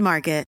Foods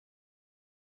Market.